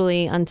mean,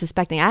 totally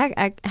unsuspecting.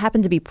 I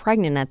happened to be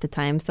pregnant at the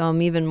time, so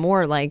I'm even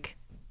more like,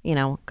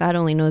 God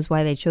only knows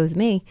why they chose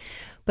me.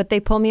 But they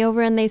pulled me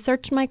over and they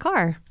searched my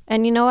car.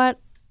 And you know what?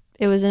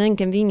 It was an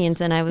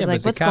inconvenience, and I was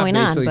like, what's going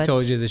on? The cop basically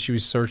told you that she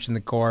was searching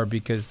the car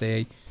because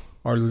they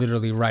are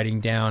literally writing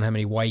down how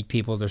many white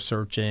people they're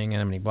searching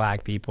and how many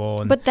black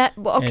people. But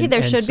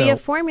there should be a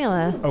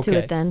formula to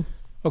it then.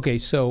 Okay,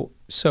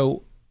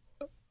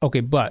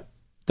 but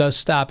does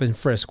stop and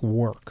frisk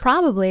work?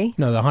 Probably.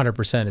 No,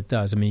 100% it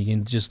does. I mean, you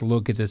can just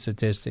look at the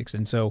statistics.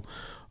 And so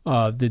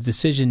the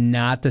decision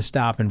not to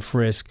stop and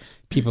frisk,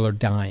 people are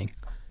dying.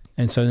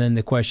 And so then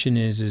the question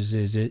is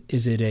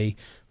it a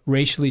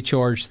racially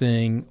charged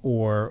thing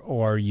or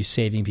are you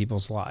saving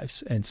people's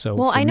lives? And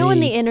so I know in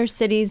the inner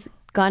cities,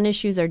 gun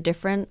issues are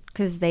different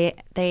because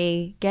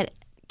they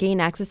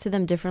gain access to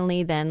them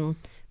differently than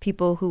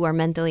people who are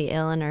mentally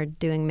ill and are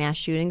doing mass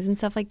shootings and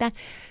stuff like that.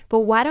 But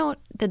why don't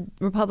the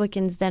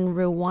Republicans then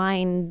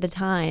rewind the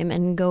time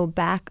and go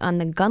back on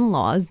the gun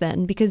laws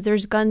then? Because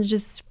there's guns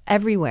just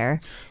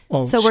everywhere.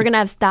 Well, so we're going to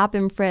have stop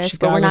and frisk,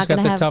 but we're not going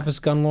to have... Chicago's got the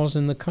toughest gun laws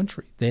in the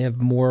country. They have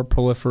more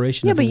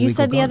proliferation of illegal guns. Yeah, but you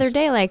said the other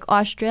day, like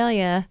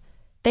Australia,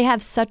 they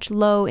have such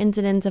low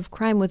incidence of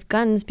crime with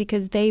guns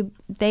because they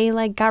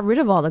like got rid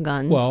of all the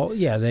guns. Well,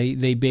 yeah,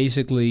 they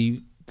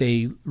basically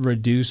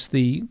reduced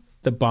the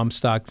bump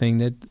stock thing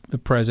that the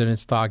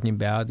president's talking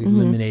about. They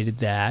eliminated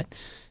that.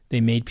 They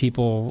made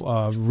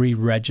people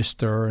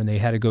re-register, and they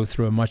had to go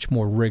through a much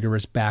more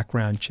rigorous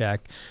background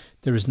check.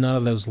 There is none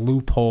of those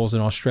loopholes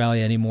in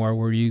Australia anymore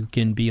where you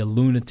can be a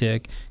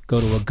lunatic, go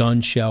to a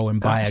gun show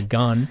and buy a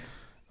gun.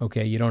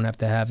 Okay, you don't have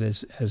to have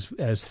this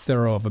as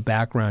thorough of a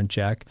background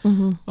check.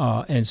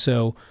 And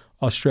so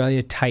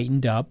Australia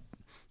tightened up.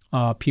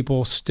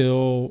 People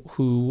still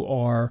who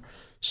are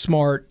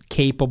smart,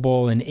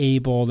 capable, and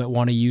able that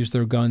want to use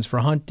their guns for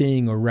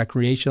hunting or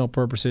recreational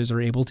purposes are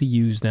able to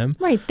use them.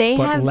 Right.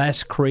 But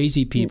less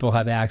crazy people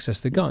have access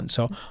to guns.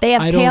 So they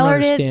have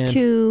tailored it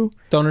to...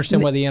 Don't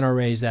understand why the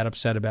NRA is that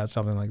upset about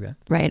something like that.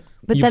 Right.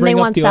 But then they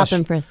want stop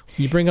and frisk.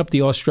 You bring up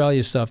the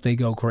Australia stuff, they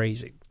go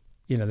crazy.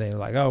 They're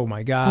like, oh,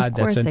 my God,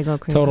 that's a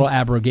total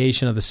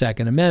abrogation of the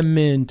Second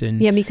Amendment. And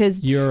because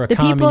you're a the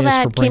people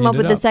that came up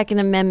with the Second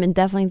Amendment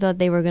definitely thought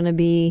they were going to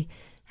be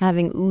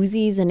having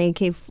Uzis and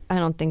AK. I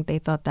don't think they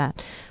thought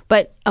that.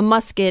 But a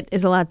musket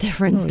is a lot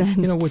different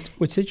than...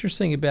 what's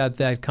interesting about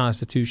that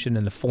Constitution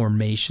and the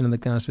formation of the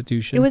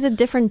Constitution... It was a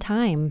different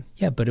time.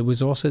 Yeah, but it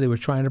was also they were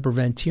trying to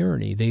prevent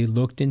tyranny. They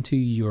looked into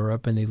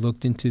Europe and they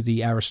looked into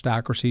the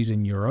aristocracies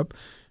in Europe,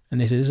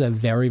 and they said this is a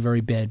very,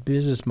 very bad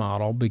business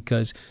model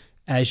because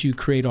as you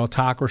create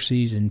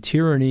autocracies and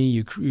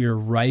tyranny, you're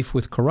rife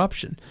with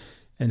corruption.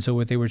 And so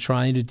what they were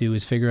trying to do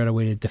is figure out a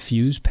way to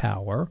diffuse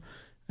power.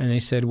 And they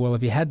said, well,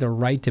 if you had the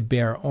right to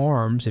bear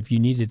arms, if you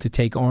needed to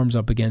take arms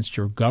up against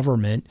your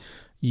government,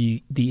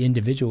 the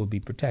individual would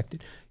be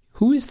protected.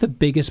 Who is the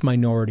biggest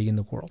minority in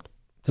the world?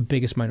 The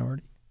biggest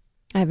minority?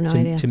 I have no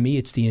idea. To me,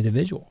 it's the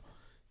individual.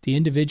 The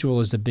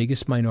individual is the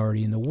biggest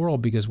minority in the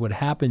world because what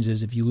happens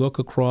is if you look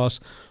across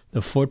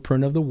the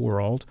footprint of the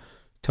world,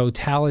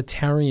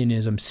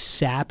 totalitarianism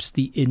saps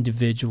the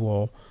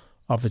individual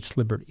of its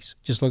liberties.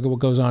 Just look at what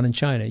goes on in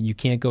China. You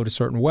can't go to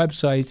certain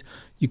websites.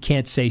 You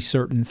can't say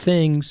certain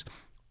things.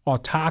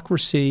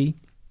 Autocracy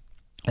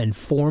and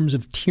forms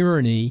of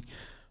tyranny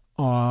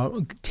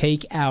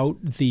take out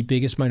the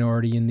biggest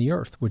minority in the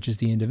earth, which is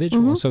the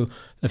individual. So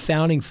the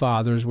founding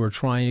fathers were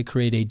trying to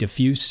create a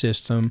diffuse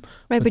system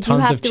with but tons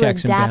you have of to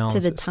checks and adapt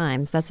balances. to the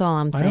times. That's all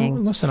I'm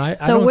saying. I so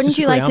don't wouldn't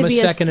disagree. you like I'm to be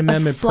a Second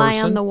Amendment fly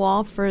person. on the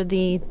wall for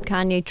the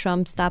Kanye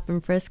Trump stop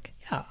and frisk?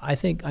 Yeah, I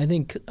think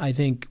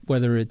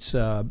whether it's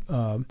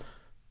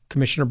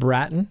Commissioner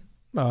Bratton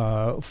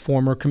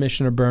former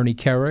Commissioner Bernie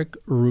Kerik,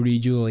 Rudy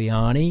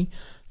Giuliani.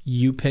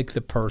 You pick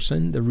the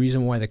person. The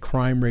reason why the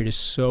crime rate is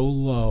so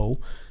low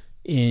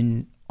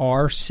in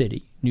our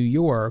city, New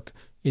York,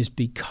 is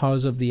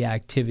because of the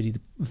activity, the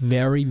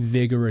very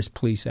vigorous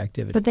police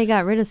activity. But they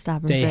got rid of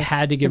stop and frisk. They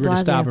had to get rid of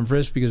stop and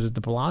frisk because of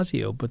de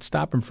Blasio, but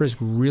stop and frisk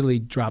really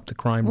dropped the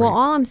crime rate. Well,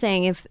 all I'm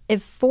saying,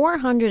 if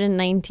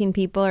 419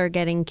 people are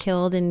getting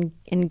killed in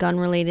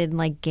gun-related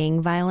like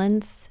gang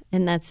violence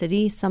in that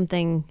city,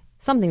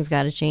 something's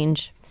got to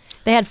change.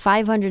 They had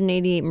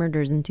 588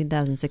 murders in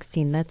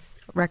 2016. That's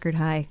record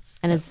high,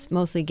 and it's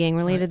mostly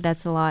gang-related.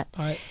 That's a lot.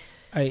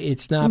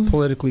 It's not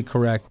politically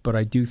correct, but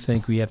I do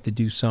think we have to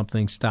do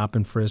something, stop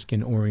and frisk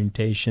and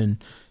orientation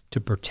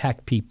to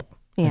protect people.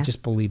 Yeah. I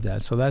just believe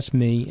that. So that's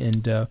me,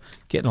 and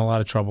getting a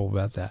lot of trouble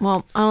about that.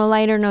 Well, on a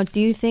lighter note,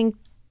 do you think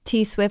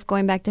T Swift,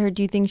 going back to her,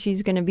 do you think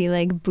she's going to be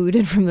like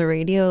booted from the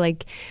radio?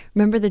 Like,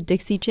 remember the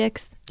Dixie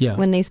Chicks? Yeah.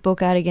 When they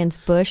spoke out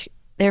against Bush?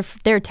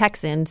 They're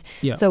Texans.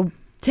 Yeah. So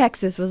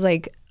Texas was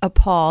like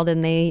appalled,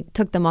 and they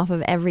took them off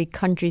of every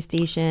country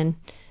station.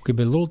 Okay,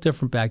 but a little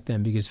different back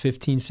then because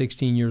 15,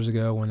 16 years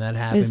ago when that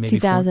happened. It was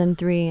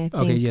 2003, I think.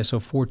 Okay, yeah, so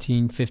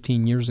 14,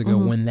 15 years ago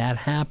when that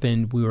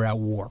happened, we were at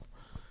war. And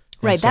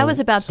right, that was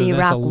about the Iraq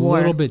War. That's a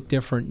little bit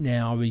different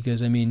now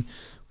because, I mean,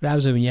 what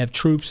happens when you have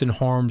troops in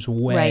harm's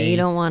way. Right, you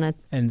don't want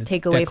to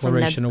take away from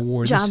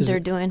the job they're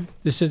doing.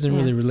 This isn't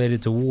really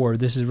related to war.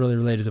 This is really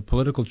related to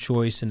political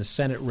choice in the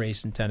Senate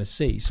race in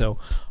Tennessee. So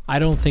I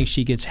don't think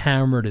she gets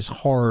hammered as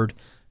hard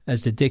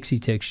as the Dixie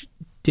Chicks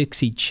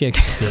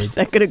did.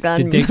 That could have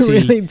gone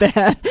really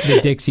bad. The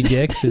Dixie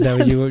Dicks? Is that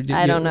what you were doing?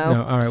 I don't know.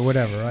 No, all right,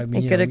 whatever. I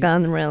mean, it could have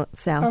gone real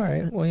south. All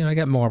right. Well, I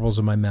got marbles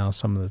in my mouth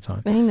some of the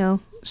time. I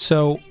know.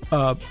 So,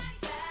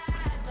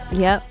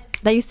 yep.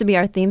 That used to be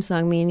our theme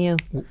song, me and you.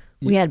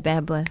 We had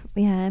bad blood.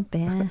 We had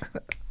bad.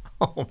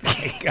 Oh,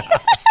 my God.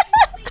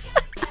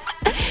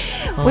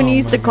 When you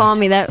used to call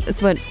me, that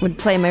was what would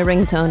play my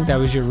ringtone. That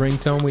was your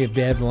ringtone? We have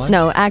bad blood?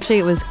 No, actually,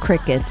 it was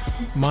crickets.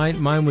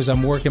 Mine was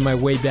I'm working my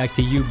way back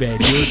to you,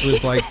 babe. Yours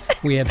was like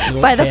we have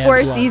by the bad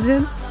fourth blood.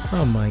 Season.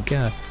 Oh my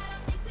God.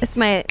 That's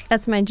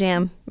my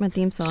jam, my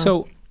theme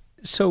song.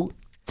 So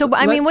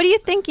I mean, what do you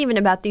think even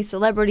about these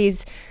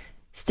celebrities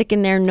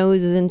sticking their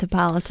noses into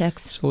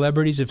politics?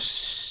 Celebrities have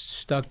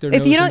stuck their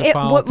nose into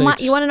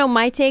politics. You want to know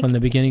my take? From the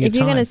beginning of time. If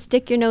you're going to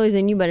stick your nose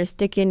in, you better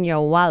stick in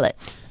your wallet.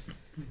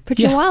 Put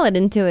your wallet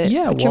into it.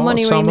 Yeah, Put your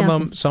money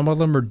some of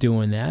them are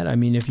doing that. I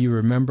mean, if you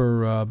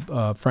remember,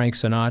 Frank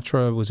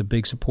Sinatra was a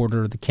big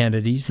supporter of the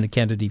Kennedys and the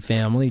Kennedy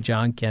family,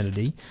 John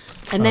Kennedy.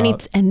 And then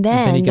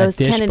those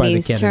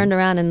Kennedys turned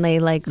around and they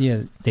Frank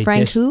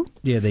dished, who?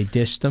 Yeah, they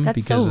dished them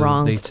because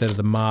they said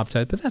the mob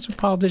type. But that's what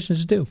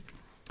politicians do.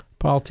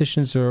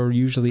 Politicians are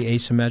usually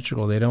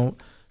asymmetrical. They don't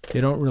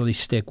really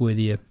stick with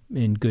you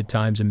in good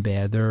times and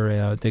bad.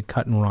 They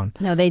cut and run.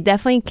 No, they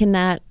definitely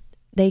cannot.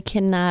 They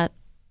cannot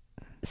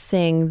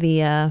sing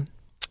the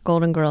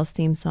Golden Girls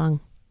theme song.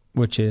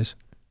 Which is?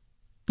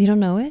 You don't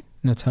know it?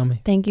 No, tell me.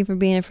 Thank you for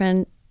being a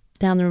friend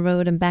down the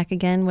road and back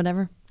again,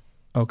 whatever.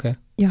 Okay.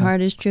 Your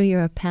heart is true,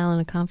 you're a pal and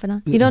a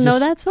confidant. You don't know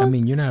that song? I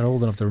mean, you're not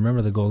old enough to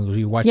remember the Golden Girls.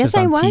 You watched this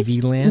on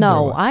TV Land?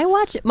 No, I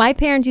watched it. My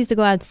parents used to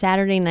go out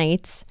Saturday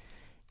nights,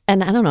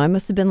 and I don't know, I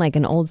must have been like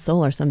an old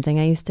soul or something.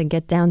 I used to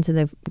get down to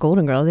the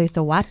Golden Girls. I used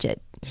to watch it.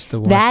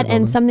 That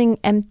and something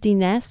Empty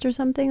Nest or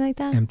something like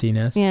that. Empty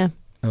Nest? Yeah.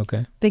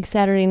 Okay. Big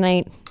Saturday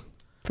night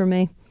for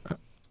me.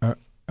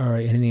 All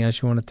right. Anything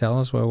else you want to tell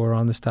us while we're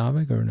on this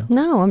topic, or no?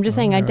 No, I'm just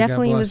saying I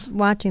definitely was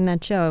watching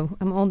that show.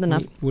 I'm old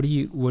enough. What do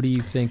you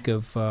think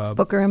of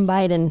Booker and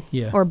Biden?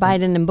 Yeah. Or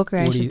Biden and Booker,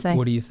 I should say.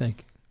 What do you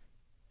think?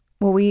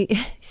 Well,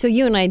 so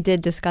you and I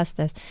did discuss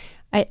this.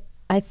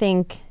 I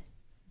think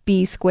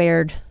B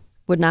squared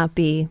would not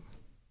be.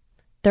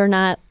 They're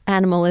not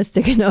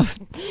animalistic enough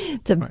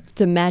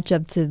to match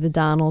up to the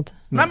Donald.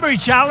 Remember, he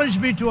challenged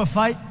me to a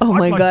fight. Oh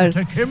my God! I'd like to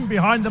take him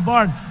behind the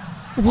barn.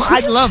 What?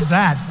 I'd love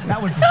that. That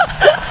would be.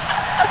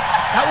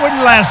 That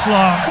wouldn't last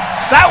long.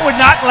 That would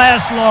not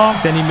last long.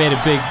 Then he made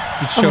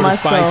he showed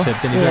his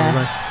bicep. Then he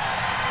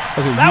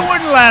that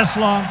wouldn't last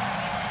long.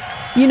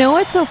 You know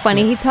what's so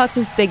funny? He talks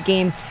this big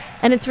game,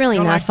 and it's really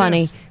not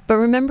funny. This. But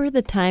remember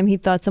the time he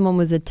thought someone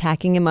was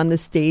attacking him on the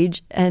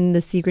stage, and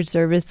the Secret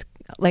Service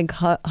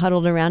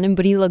huddled around him,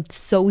 but he looked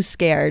so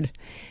scared.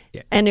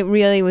 Yeah. And it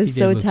really was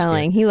so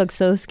telling. Scared. He looked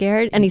so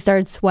scared, and he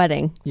started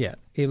sweating. Yeah,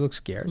 he looked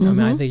scared. Mm-hmm. I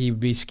mean, I think he'd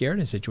be scared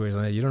in a situation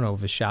like that. You don't know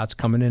if a shot's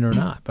coming in or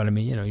not. But I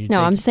mean,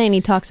 I'm saying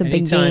he talks a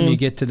big game. Anytime you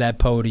get to that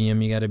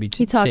podium, you got to be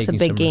He talks a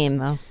big game,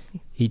 though.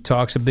 He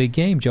talks a big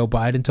game. Joe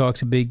Biden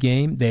talks a big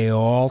game. They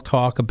all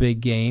talk a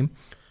big game.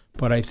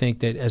 But I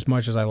think that as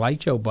much as I like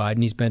Joe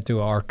Biden, he's been to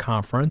our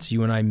conference.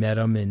 You and I met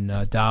him in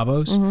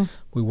Davos. Mm-hmm.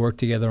 We worked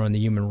together on the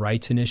Human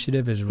Rights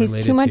Initiative as related to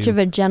He's too much of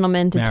a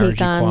gentleman to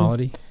take on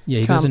equality.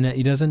 Yeah, Trump.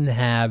 He doesn't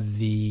have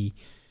the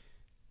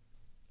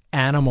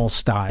animal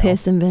style.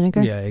 Piss and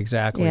vinegar? Yeah,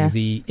 exactly. Yeah.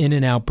 The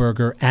In-N-Out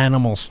Burger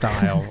animal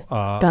style.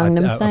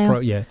 Gangnam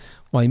style? Yeah.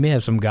 Well, he may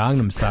have some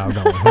Gangnam style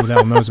going. Who the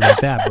hell knows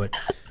about that? But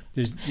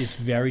It's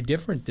very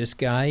different. This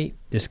guy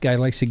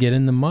likes to get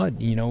in the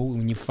mud. You know,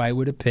 when you fight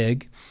with a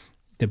pig,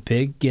 the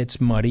pig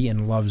gets muddy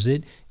and loves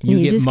it.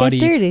 You get muddy,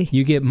 get dirty.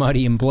 You get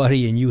muddy and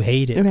bloody, and you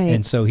hate it. Right.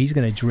 And so he's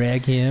going to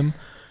drag him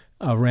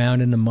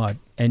around in the mud.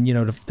 And you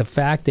know, the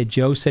fact that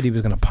Joe said he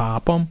was going to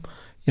pop him,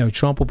 you know,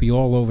 Trump will be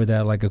all over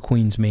that like a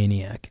Queen's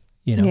maniac.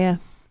 You know. Yeah.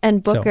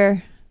 And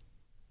Booker.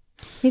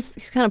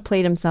 He's kind of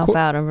played himself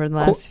out over the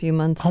last few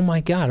months. Oh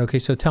my God! Okay,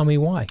 so tell me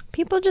why.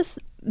 People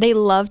they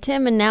loved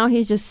him, and now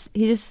he's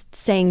just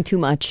saying too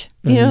much.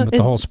 You know, with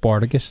the whole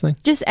Spartacus thing.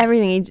 Just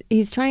everything.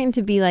 He's trying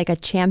to be like a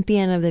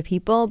champion of the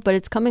people, but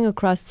it's coming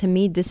across to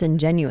me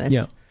disingenuous.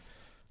 Yeah.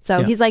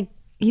 So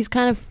he's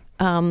kind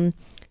of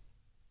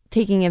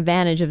taking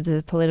advantage of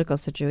the political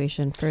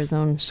situation for his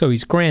own. So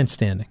he's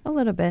grandstanding A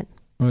little bit.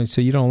 All right, so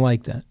you don't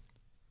like that?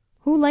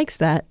 Who likes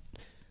that?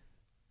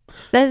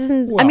 That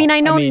isn't. Well, I mean,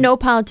 I know no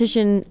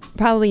politician,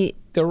 probably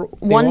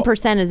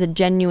 1% is a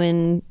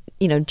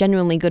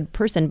genuinely good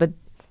person, but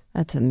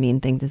that's a mean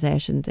thing to say. I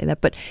shouldn't say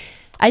that, but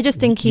I just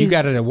think you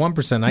got it at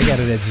 1%. I got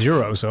it at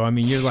 0. So I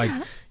mean, you're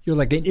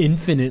like an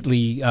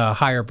infinitely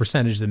higher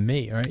percentage than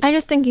me, right? I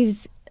just think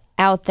he's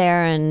out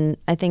there, and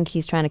I think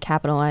he's trying to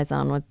capitalize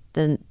on what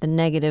the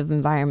negative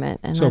environment.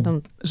 And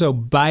so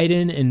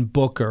Biden and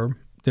Booker,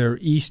 they're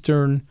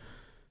Eastern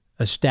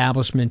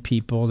establishment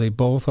people. They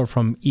both are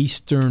from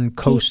eastern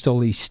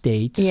coastal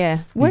states.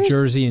 Yeah. New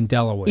Jersey and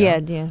Delaware.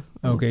 Yeah.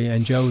 Okay,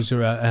 and Joe's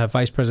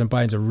Vice President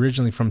Biden's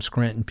originally from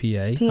Scranton,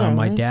 PA,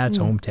 my dad's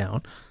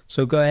hometown.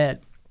 So go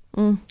ahead.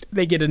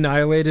 They get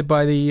annihilated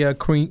by the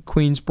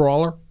Queen's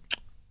brawler?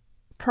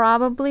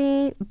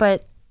 Probably,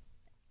 but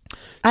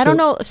I don't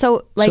know.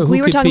 So we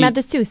were talking about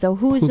this too. So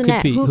who's the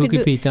next? Who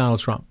could beat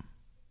Donald Trump?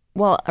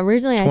 Well,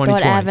 originally I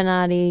thought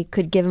Avenatti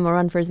could give him a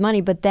run for his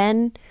money, but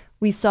then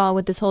we saw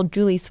with this whole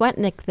Julie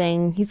Swetnick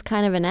thing, he's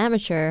kind of an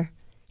amateur.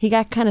 He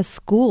got kind of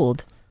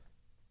schooled.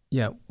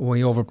 Yeah, well,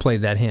 he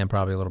overplayed that hand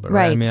probably a little bit,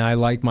 right? I mean, I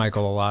like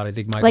Michael a lot. I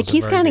think Michael's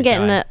he's kind of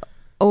getting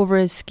over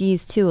his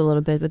skis too a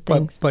little bit with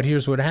things. But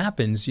here's what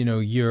happens. You know,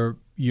 you're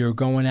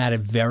going at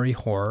it very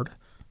hard.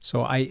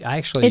 So I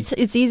actually...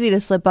 It's easy to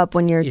slip up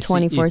when you're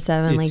 24/7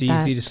 like that. It's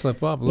easy to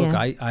slip up. Look,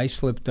 I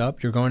slipped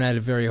up. You're going at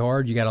it very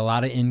hard. You got a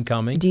lot of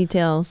incoming.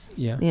 Details.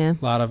 Yeah. A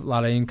lot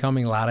of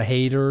incoming, a lot of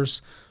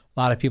haters. A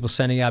lot of people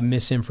sending out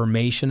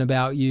misinformation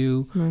about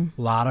you,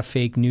 a lot of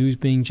fake news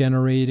being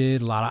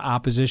generated, a lot of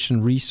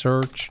opposition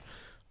research.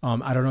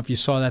 I don't know if you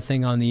saw that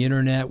thing on the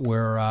internet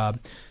where Nancy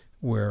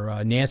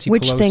Pelosi...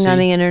 Which thing on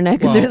the internet?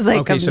 Because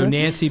there's so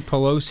Nancy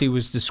Pelosi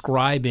was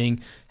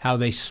describing how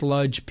they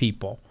sludge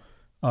people.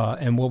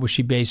 And what was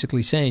she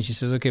basically saying? She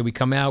says, okay, we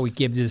come out, we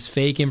give this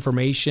fake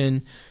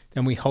information,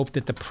 then we hope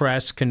that the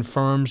press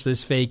confirms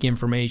this fake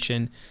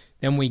information.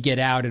 Then we get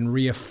out and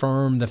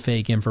reaffirm the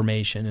fake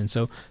information. And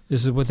so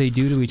this is what they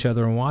do to each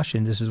other in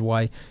Washington. This is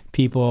why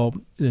people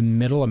in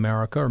middle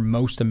America, or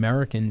most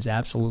Americans,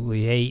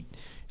 absolutely hate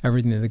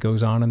everything that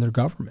goes on in their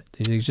government.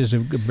 It's just a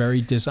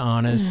very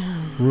dishonest,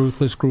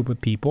 ruthless group of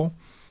people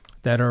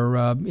that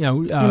are,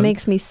 it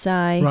makes me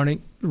sigh.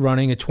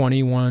 Running a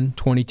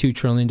 $22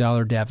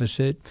 trillion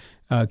deficit,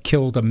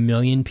 killed 1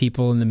 million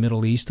people in the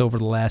Middle East over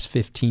the last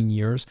 15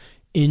 years,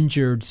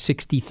 injured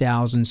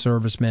 60,000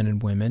 servicemen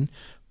and women.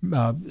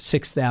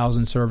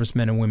 6,000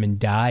 servicemen and women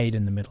died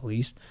in the Middle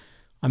East.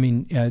 I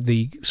mean,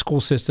 the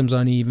school system's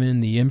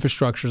uneven, the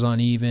infrastructure's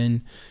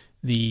uneven.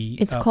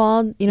 It's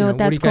called, what that's called?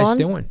 What are you guys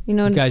doing? You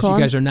know what it's called?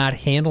 You guys are not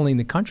handling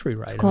the country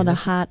right. It's called a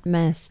hot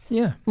mess.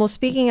 Yeah. Well,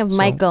 speaking of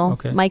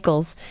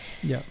Michael's.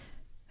 Yeah.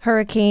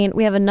 Hurricane,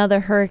 we have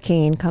another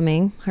hurricane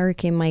coming.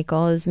 Hurricane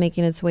Michael is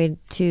making its way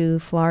to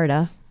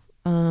Florida.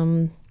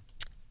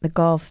 The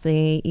Gulf,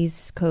 the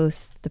East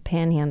Coast, the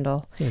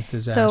Panhandle.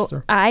 Disaster.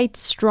 So I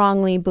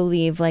strongly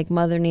believe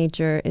Mother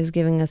Nature is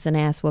giving us an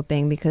ass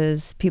whooping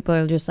because people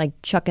are just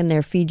chucking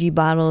their Fiji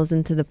bottles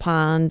into the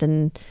pond,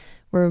 and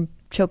we're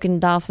choking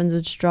dolphins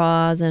with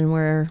straws, and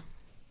we're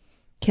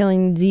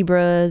killing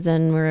zebras,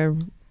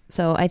 and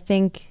so I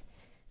think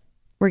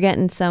we're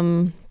getting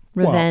some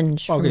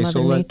revenge from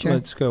Mother Nature.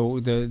 Let's go.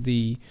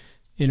 The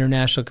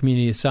international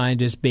community of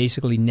scientists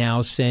basically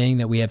now saying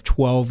that we have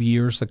 12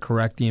 years to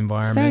correct the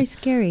environment. It's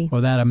very scary.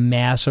 Without a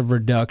massive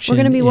reduction. We're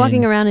going to be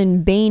walking around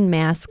in Bane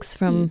masks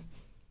from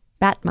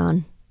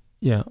Batman.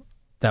 Yeah,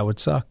 that would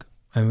suck.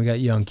 And we got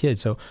young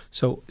kids.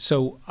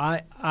 So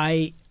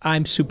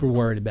I'm super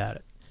worried about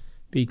it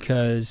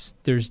because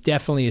there's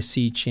definitely a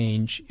sea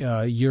change.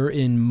 You're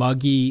in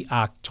muggy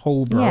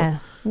October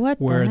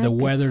where the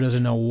weather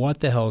doesn't know what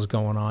the hell is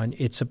going on.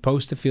 It's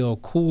supposed to feel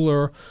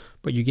cooler,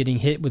 but you're getting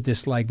hit with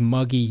this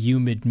muggy,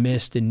 humid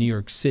mist in New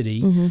York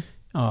City.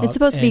 Mm-hmm. It's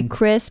supposed to be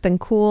crisp and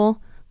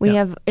cool. We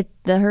have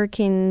the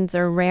hurricanes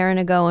are raring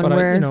to go, and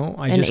we're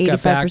I just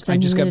got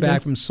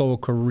back from Seoul,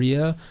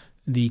 Korea.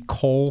 The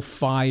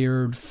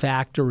coal-fired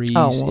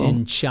factories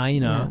in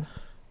China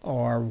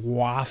are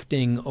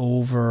wafting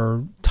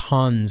over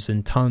tons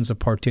and tons of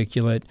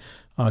particulate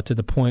to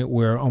the point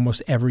where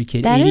almost every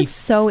kid, that is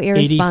so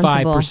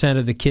irresponsible. 85%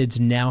 of the kids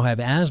now have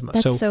asthma.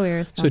 That's so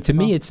irresponsible. So to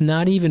me, it's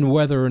not even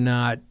whether or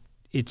not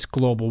it's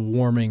global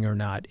warming or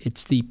not.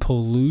 It's the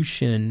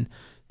pollution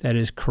that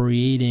is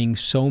creating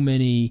so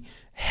many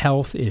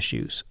health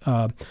issues.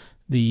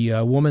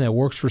 The woman that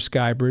works for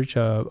Skybridge,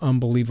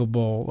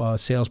 unbelievable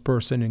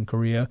salesperson in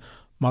Korea,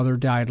 mother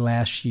died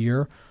last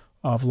year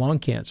of lung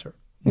cancer.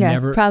 Yeah,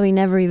 probably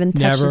never even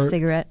touched a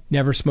cigarette.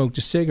 Never smoked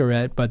a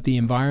cigarette, but the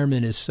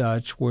environment is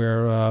such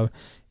where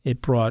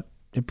it brought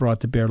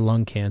to bear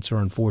lung cancer,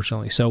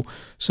 unfortunately.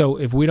 So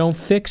if we don't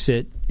fix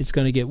it, it's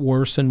going to get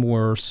worse and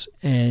worse,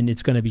 and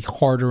it's going to be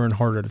harder and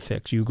harder to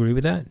fix. You agree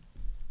with that?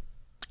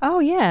 Oh,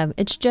 yeah.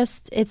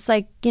 It's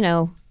like,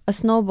 a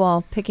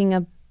snowball picking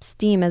up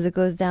steam as it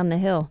goes down the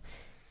hill.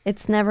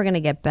 It's never going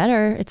to get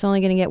better. It's only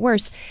going to get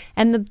worse.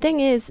 And the thing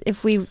is,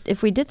 if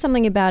we did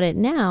something about it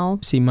now...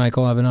 See,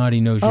 Michael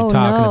Avenatti knows you're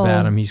talking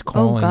about him. He's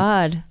calling. Oh,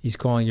 God. He's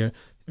calling you.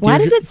 Why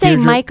does it say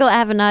Michael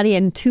Avenatti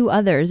and 2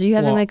 others? Are you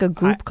having like a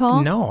group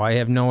call? No, I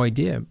have no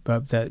idea.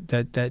 But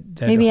that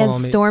maybe he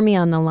has Stormy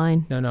on the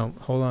line. No,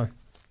 hold on.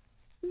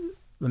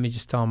 Let me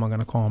just tell him I'm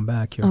going to call him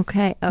back here.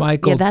 Okay.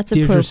 Michael, yeah, that's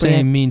appropriate. Deirdre's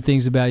saying mean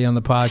things about you on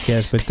the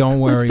podcast, but don't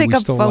worry, Let's pick we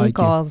up still phone like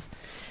calls. you.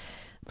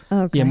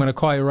 Okay. Yeah, I'm going to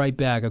call you right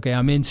back. Okay,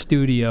 I'm in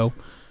studio.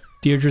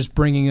 Deirdre's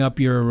bringing up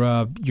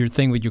your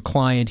thing with your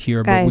client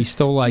here, Guys, but we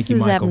still like you,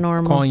 Michael. This is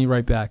abnormal. Calling you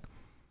right back.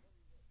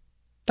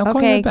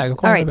 Okay. All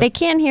right. They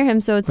can't hear him,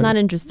 so it's not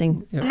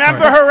interesting. Yeah,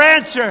 Remember her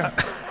answer.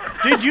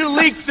 Did you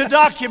leak the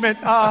document?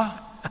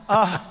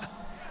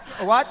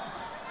 What?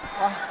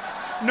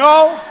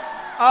 No.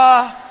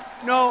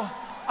 No.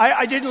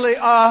 I didn't leak.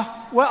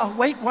 Well,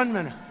 wait 1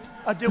 minute.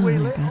 Did we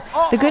leak?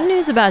 The good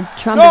news about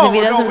Trump is if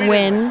he doesn't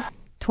win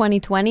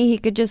 2020, he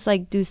could just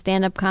like do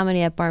stand-up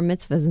comedy at bar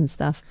mitzvahs and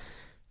stuff.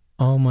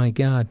 Oh my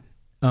God!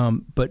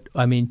 But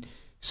I mean,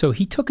 so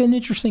he took an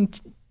interesting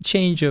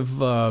change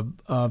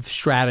of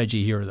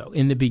strategy here, though.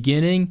 In the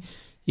beginning,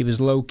 he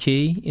was low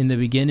key. In the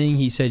beginning,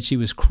 he said she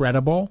was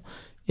credible.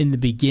 In the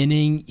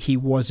beginning, he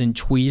wasn't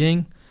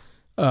tweeting.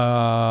 What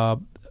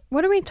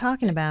are we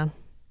talking about?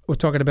 We're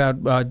talking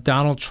about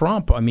Donald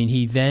Trump. I mean,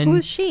 he then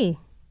who's she?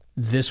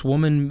 This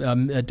woman,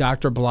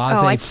 Dr.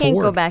 Blasey. Oh, I can't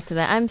Ford. go back to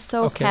that. I'm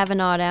so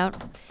Kavanaugh'd out.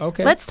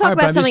 Okay, let's talk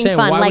about something fun.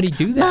 Why like would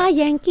he do that? My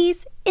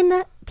Yankees in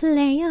the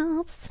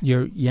playoffs.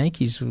 Your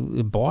Yankees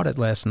bought it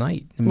last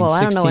night. I mean, well,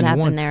 I don't know what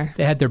happened there.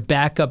 They had their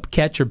backup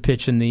catcher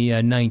pitch in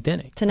the ninth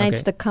inning.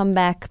 Tonight's the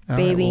comeback,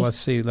 baby. All right,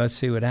 well, let's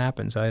see what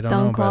happens. I don't know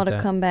Don't call about it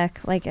a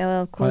comeback, like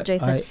LL Cool J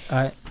said.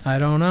 I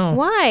don't know.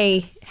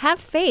 Why? Have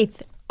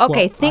faith.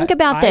 Okay, think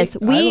about this.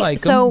 I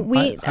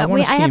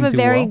have a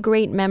very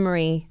great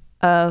memory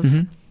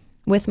of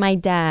with my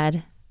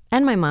dad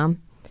and my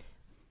mom.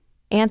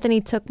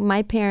 Anthony took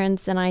my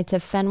parents and I to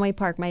Fenway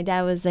Park. My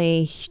dad was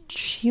a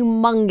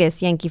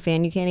humongous Yankee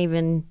fan. You can't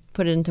even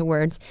put it into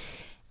words.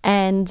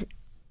 And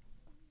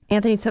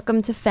Anthony took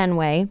him to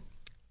Fenway,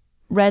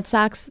 Red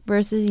Sox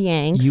versus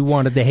Yanks. You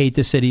wanted to hate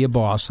the city of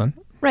Boston.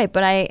 Right,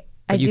 but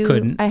you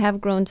couldn't. I have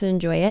grown to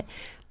enjoy it.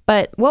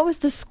 But what was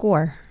the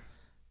score?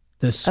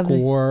 The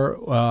score,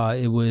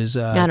 it was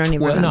I don't even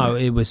remember. No,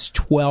 it was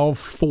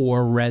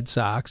 12-4 Red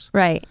Sox.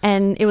 Right,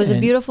 and it was a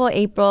beautiful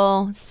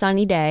April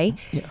sunny day,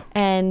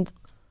 and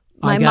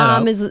my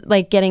mom is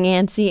like getting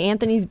antsy.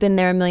 Anthony's been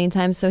there a million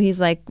times, so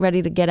he's like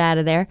ready to get out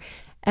of there.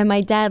 And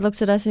my dad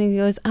looks at us and he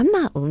goes, "I'm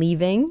not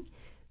leaving.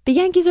 The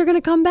Yankees are going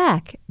to come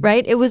back."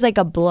 Right? It was like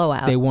a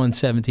blowout. They won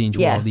 17-12.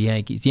 Yeah. The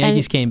Yankees. The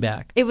Yankees came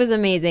back. It was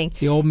amazing.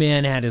 The old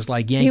man had his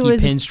like Yankee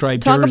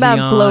pinstripe talk jersey about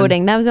on.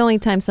 gloating. That was the only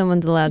time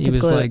someone's allowed to gloat. He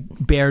was like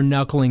bare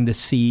knuckling the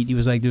seat. He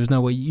was like, there was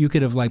no way you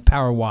could have like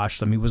power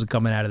washed him. He wasn't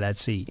coming out of that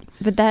seat.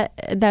 But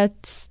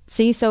that's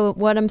see. So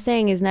what I'm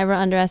saying is never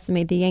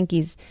underestimate the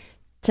Yankees.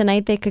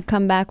 Tonight they could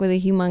come back with a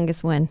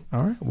humongous win.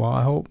 All right. Well,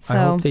 I hope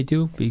they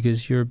do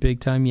because you're a big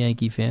time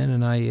Yankee fan,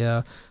 and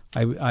I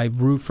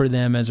root for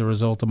them as a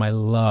result of my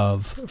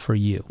love for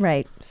you.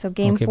 Right. So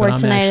game 4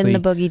 tonight in the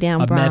Boogie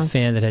Down Bronx. I'm a Met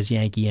fan that has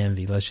Yankee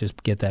envy. Let's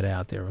just get that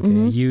out there.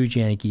 Okay. Huge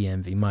Yankee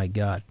envy. My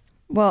God.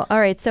 Well, all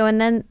right. So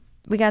and then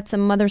we got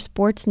some other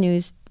sports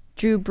news.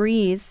 Drew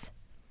Brees.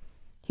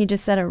 He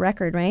just set a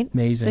record, right?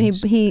 Amazing.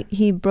 So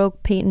he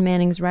broke Peyton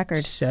Manning's record.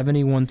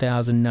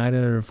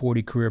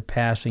 71,940 career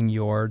passing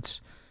yards.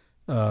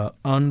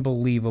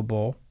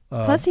 Unbelievable.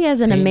 Plus he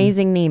has an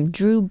amazing name,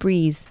 Drew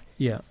Brees.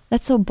 Yeah.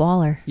 That's so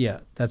baller.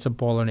 Yeah, that's a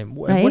baller name.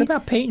 Right? What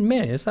about Peyton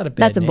Manning? That's not a bad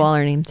name. That's a name.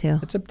 baller name too.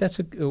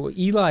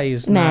 Eli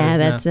is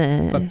not.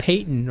 But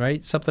Peyton,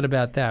 right? Something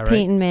about that, right?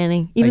 Peyton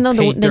Manning. Even like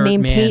though the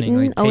name Manning,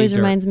 Peyton like always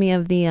reminds me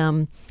of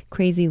the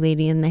crazy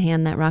lady in The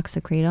Hand That Rocks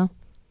the Cradle.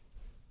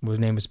 His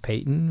name was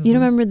Peyton? You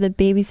remember the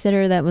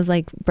babysitter that was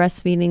like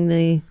breastfeeding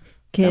the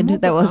kid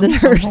that wasn't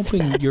hers? I'm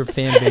hoping your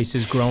fan base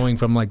is growing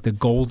from like the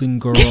Golden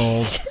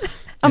Girls.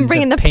 I'm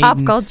bringing the Peyton,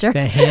 pop culture.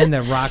 The Hand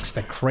That Rocks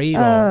the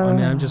Cradle. I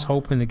mean, I'm just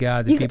hoping to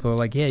God that people are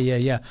like,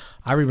 yeah.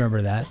 I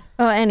remember that.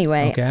 Oh,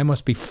 anyway. Okay, I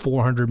must be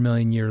 400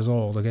 million years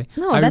old, okay?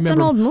 No, that's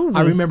an old movie.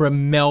 I remember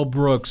Mel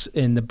Brooks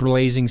in the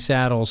Blazing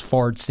Saddles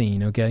fart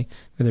scene, okay?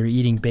 Where they're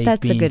eating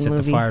baked beans at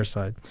the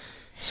fireside.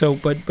 So,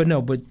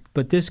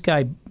 but this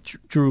guy,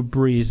 Drew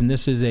Brees, and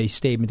this is a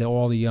statement to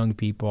all the young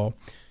people,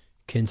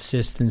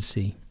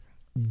 consistency,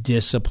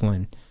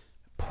 discipline,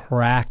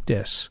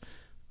 practice.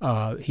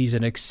 He's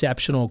an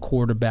exceptional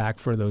quarterback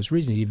for those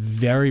reasons. He's a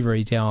very,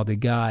 very talented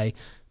guy,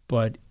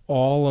 but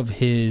all of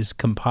his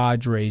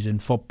compadres in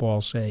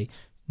football say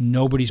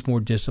nobody's more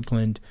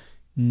disciplined.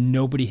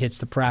 Nobody hits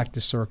the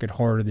practice circuit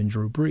harder than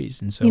Drew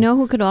Brees. And so, you know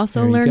who could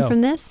also learn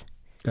from this?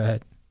 Go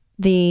ahead.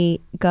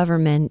 The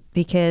government,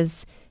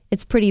 because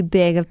it's pretty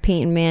big of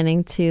Peyton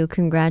Manning to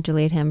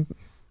congratulate him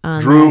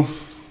on Drew,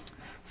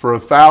 for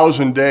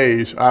 1,000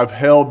 days, I've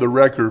held the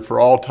record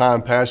for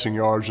all-time passing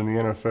yards in the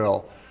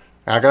NFL.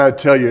 And I got to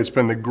tell you, it's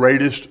been the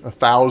greatest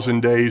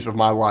 1,000 days of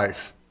my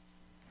life.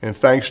 And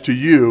thanks to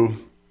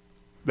you,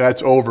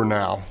 that's over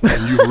now,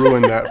 and you've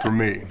ruined that for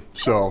me.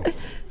 So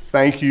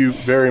thank you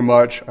very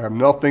much. I have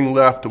nothing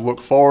left to look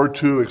forward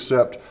to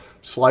except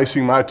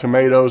slicing my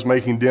tomatoes,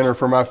 making dinner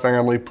for my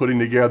family, putting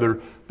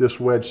together this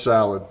wedge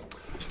salad.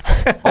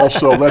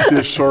 Also, let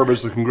this serve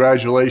as the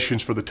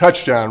congratulations for the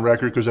touchdown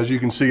record, because as you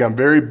can see, I'm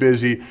very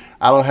busy.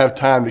 I don't have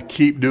time to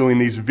keep doing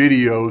these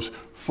videos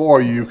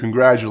for you,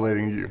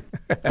 congratulating you.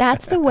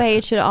 That's the way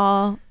it should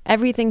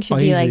everything should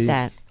be like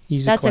that.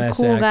 That's a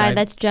cool guy.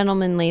 That's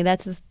gentlemanly.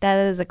 That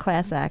is a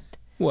class act.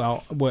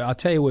 Well, I'll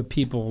tell you what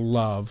people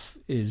love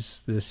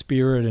is the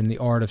spirit and the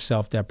art of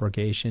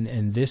self-deprecation,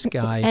 and this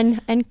guy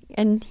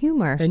and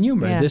humor. And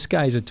humor. Yeah. This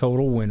guy's a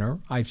total winner.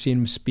 I've seen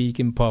him speak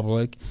in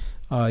public.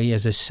 He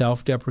has a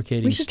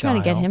self-deprecating style. We should try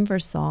to get him for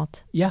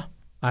SALT. Yeah,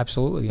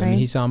 absolutely. Right? I mean,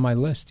 he's on my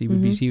list. He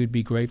would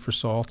be great for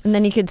SALT. And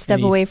then he could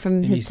step away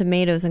from his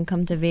tomatoes and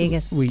come to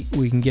Vegas. We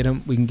can get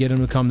him. We can get him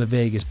to come to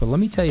Vegas. But let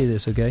me tell you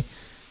this, okay?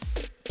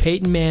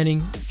 Peyton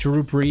Manning,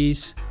 Drew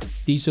Brees,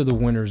 these are the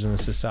winners in the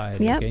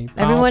society. Yep. Okay?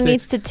 Everyone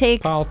needs to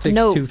take politics.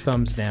 note. 2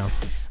 thumbs down.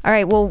 All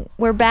right. Well,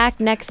 we're back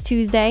next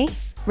Tuesday.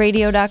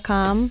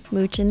 Radio.com,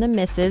 Mooch and the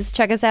Misses.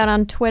 Check us out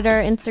on Twitter,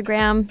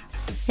 Instagram.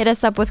 Hit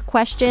us up with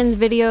questions,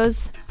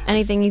 videos,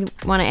 anything you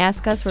want to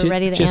ask us. We're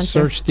ready to answer. Just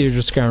search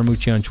Deidre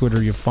Scaramucci on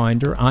Twitter. You'll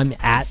find her. I'm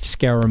at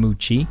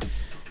Scaramucci.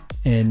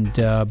 And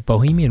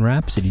Bohemian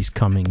Rhapsody's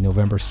coming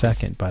November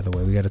 2nd, by the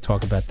way. We got to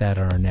talk about that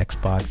on our next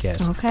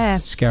podcast. Okay.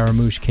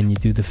 Scaramouche, can you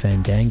do the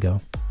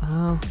Fandango?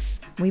 Oh,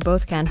 we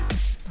both can.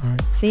 All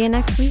right. See you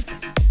next week.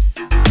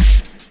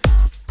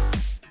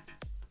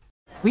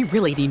 We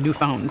really need new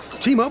phones.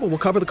 T-Mobile will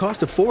cover the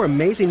cost of 4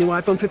 amazing new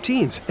iPhone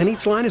 15s, and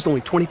each line is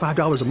only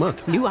 $25 a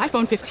month. New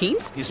iPhone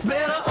 15s? It's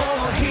better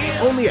over here.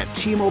 Only at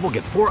T-Mobile,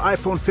 get 4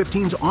 iPhone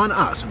 15s on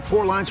us and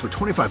 4 lines for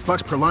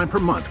 $25 per line per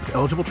month with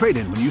eligible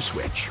trade-in when you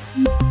switch.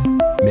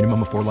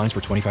 Minimum of 4 lines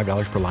for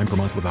 $25 per line per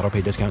month with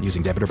autopay discount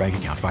using debit or bank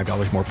account.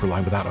 $5 more per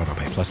line without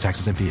autopay, plus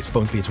taxes and fees.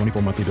 Phone fee at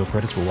 24 monthly bill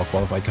credits for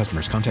well-qualified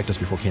customers. Contact us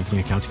before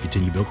canceling account to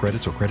continue bill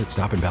credits or credit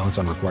stop and balance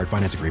on required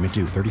finance agreement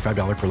due.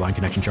 $35 per line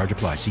connection charge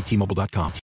applies. See T-Mobile.com.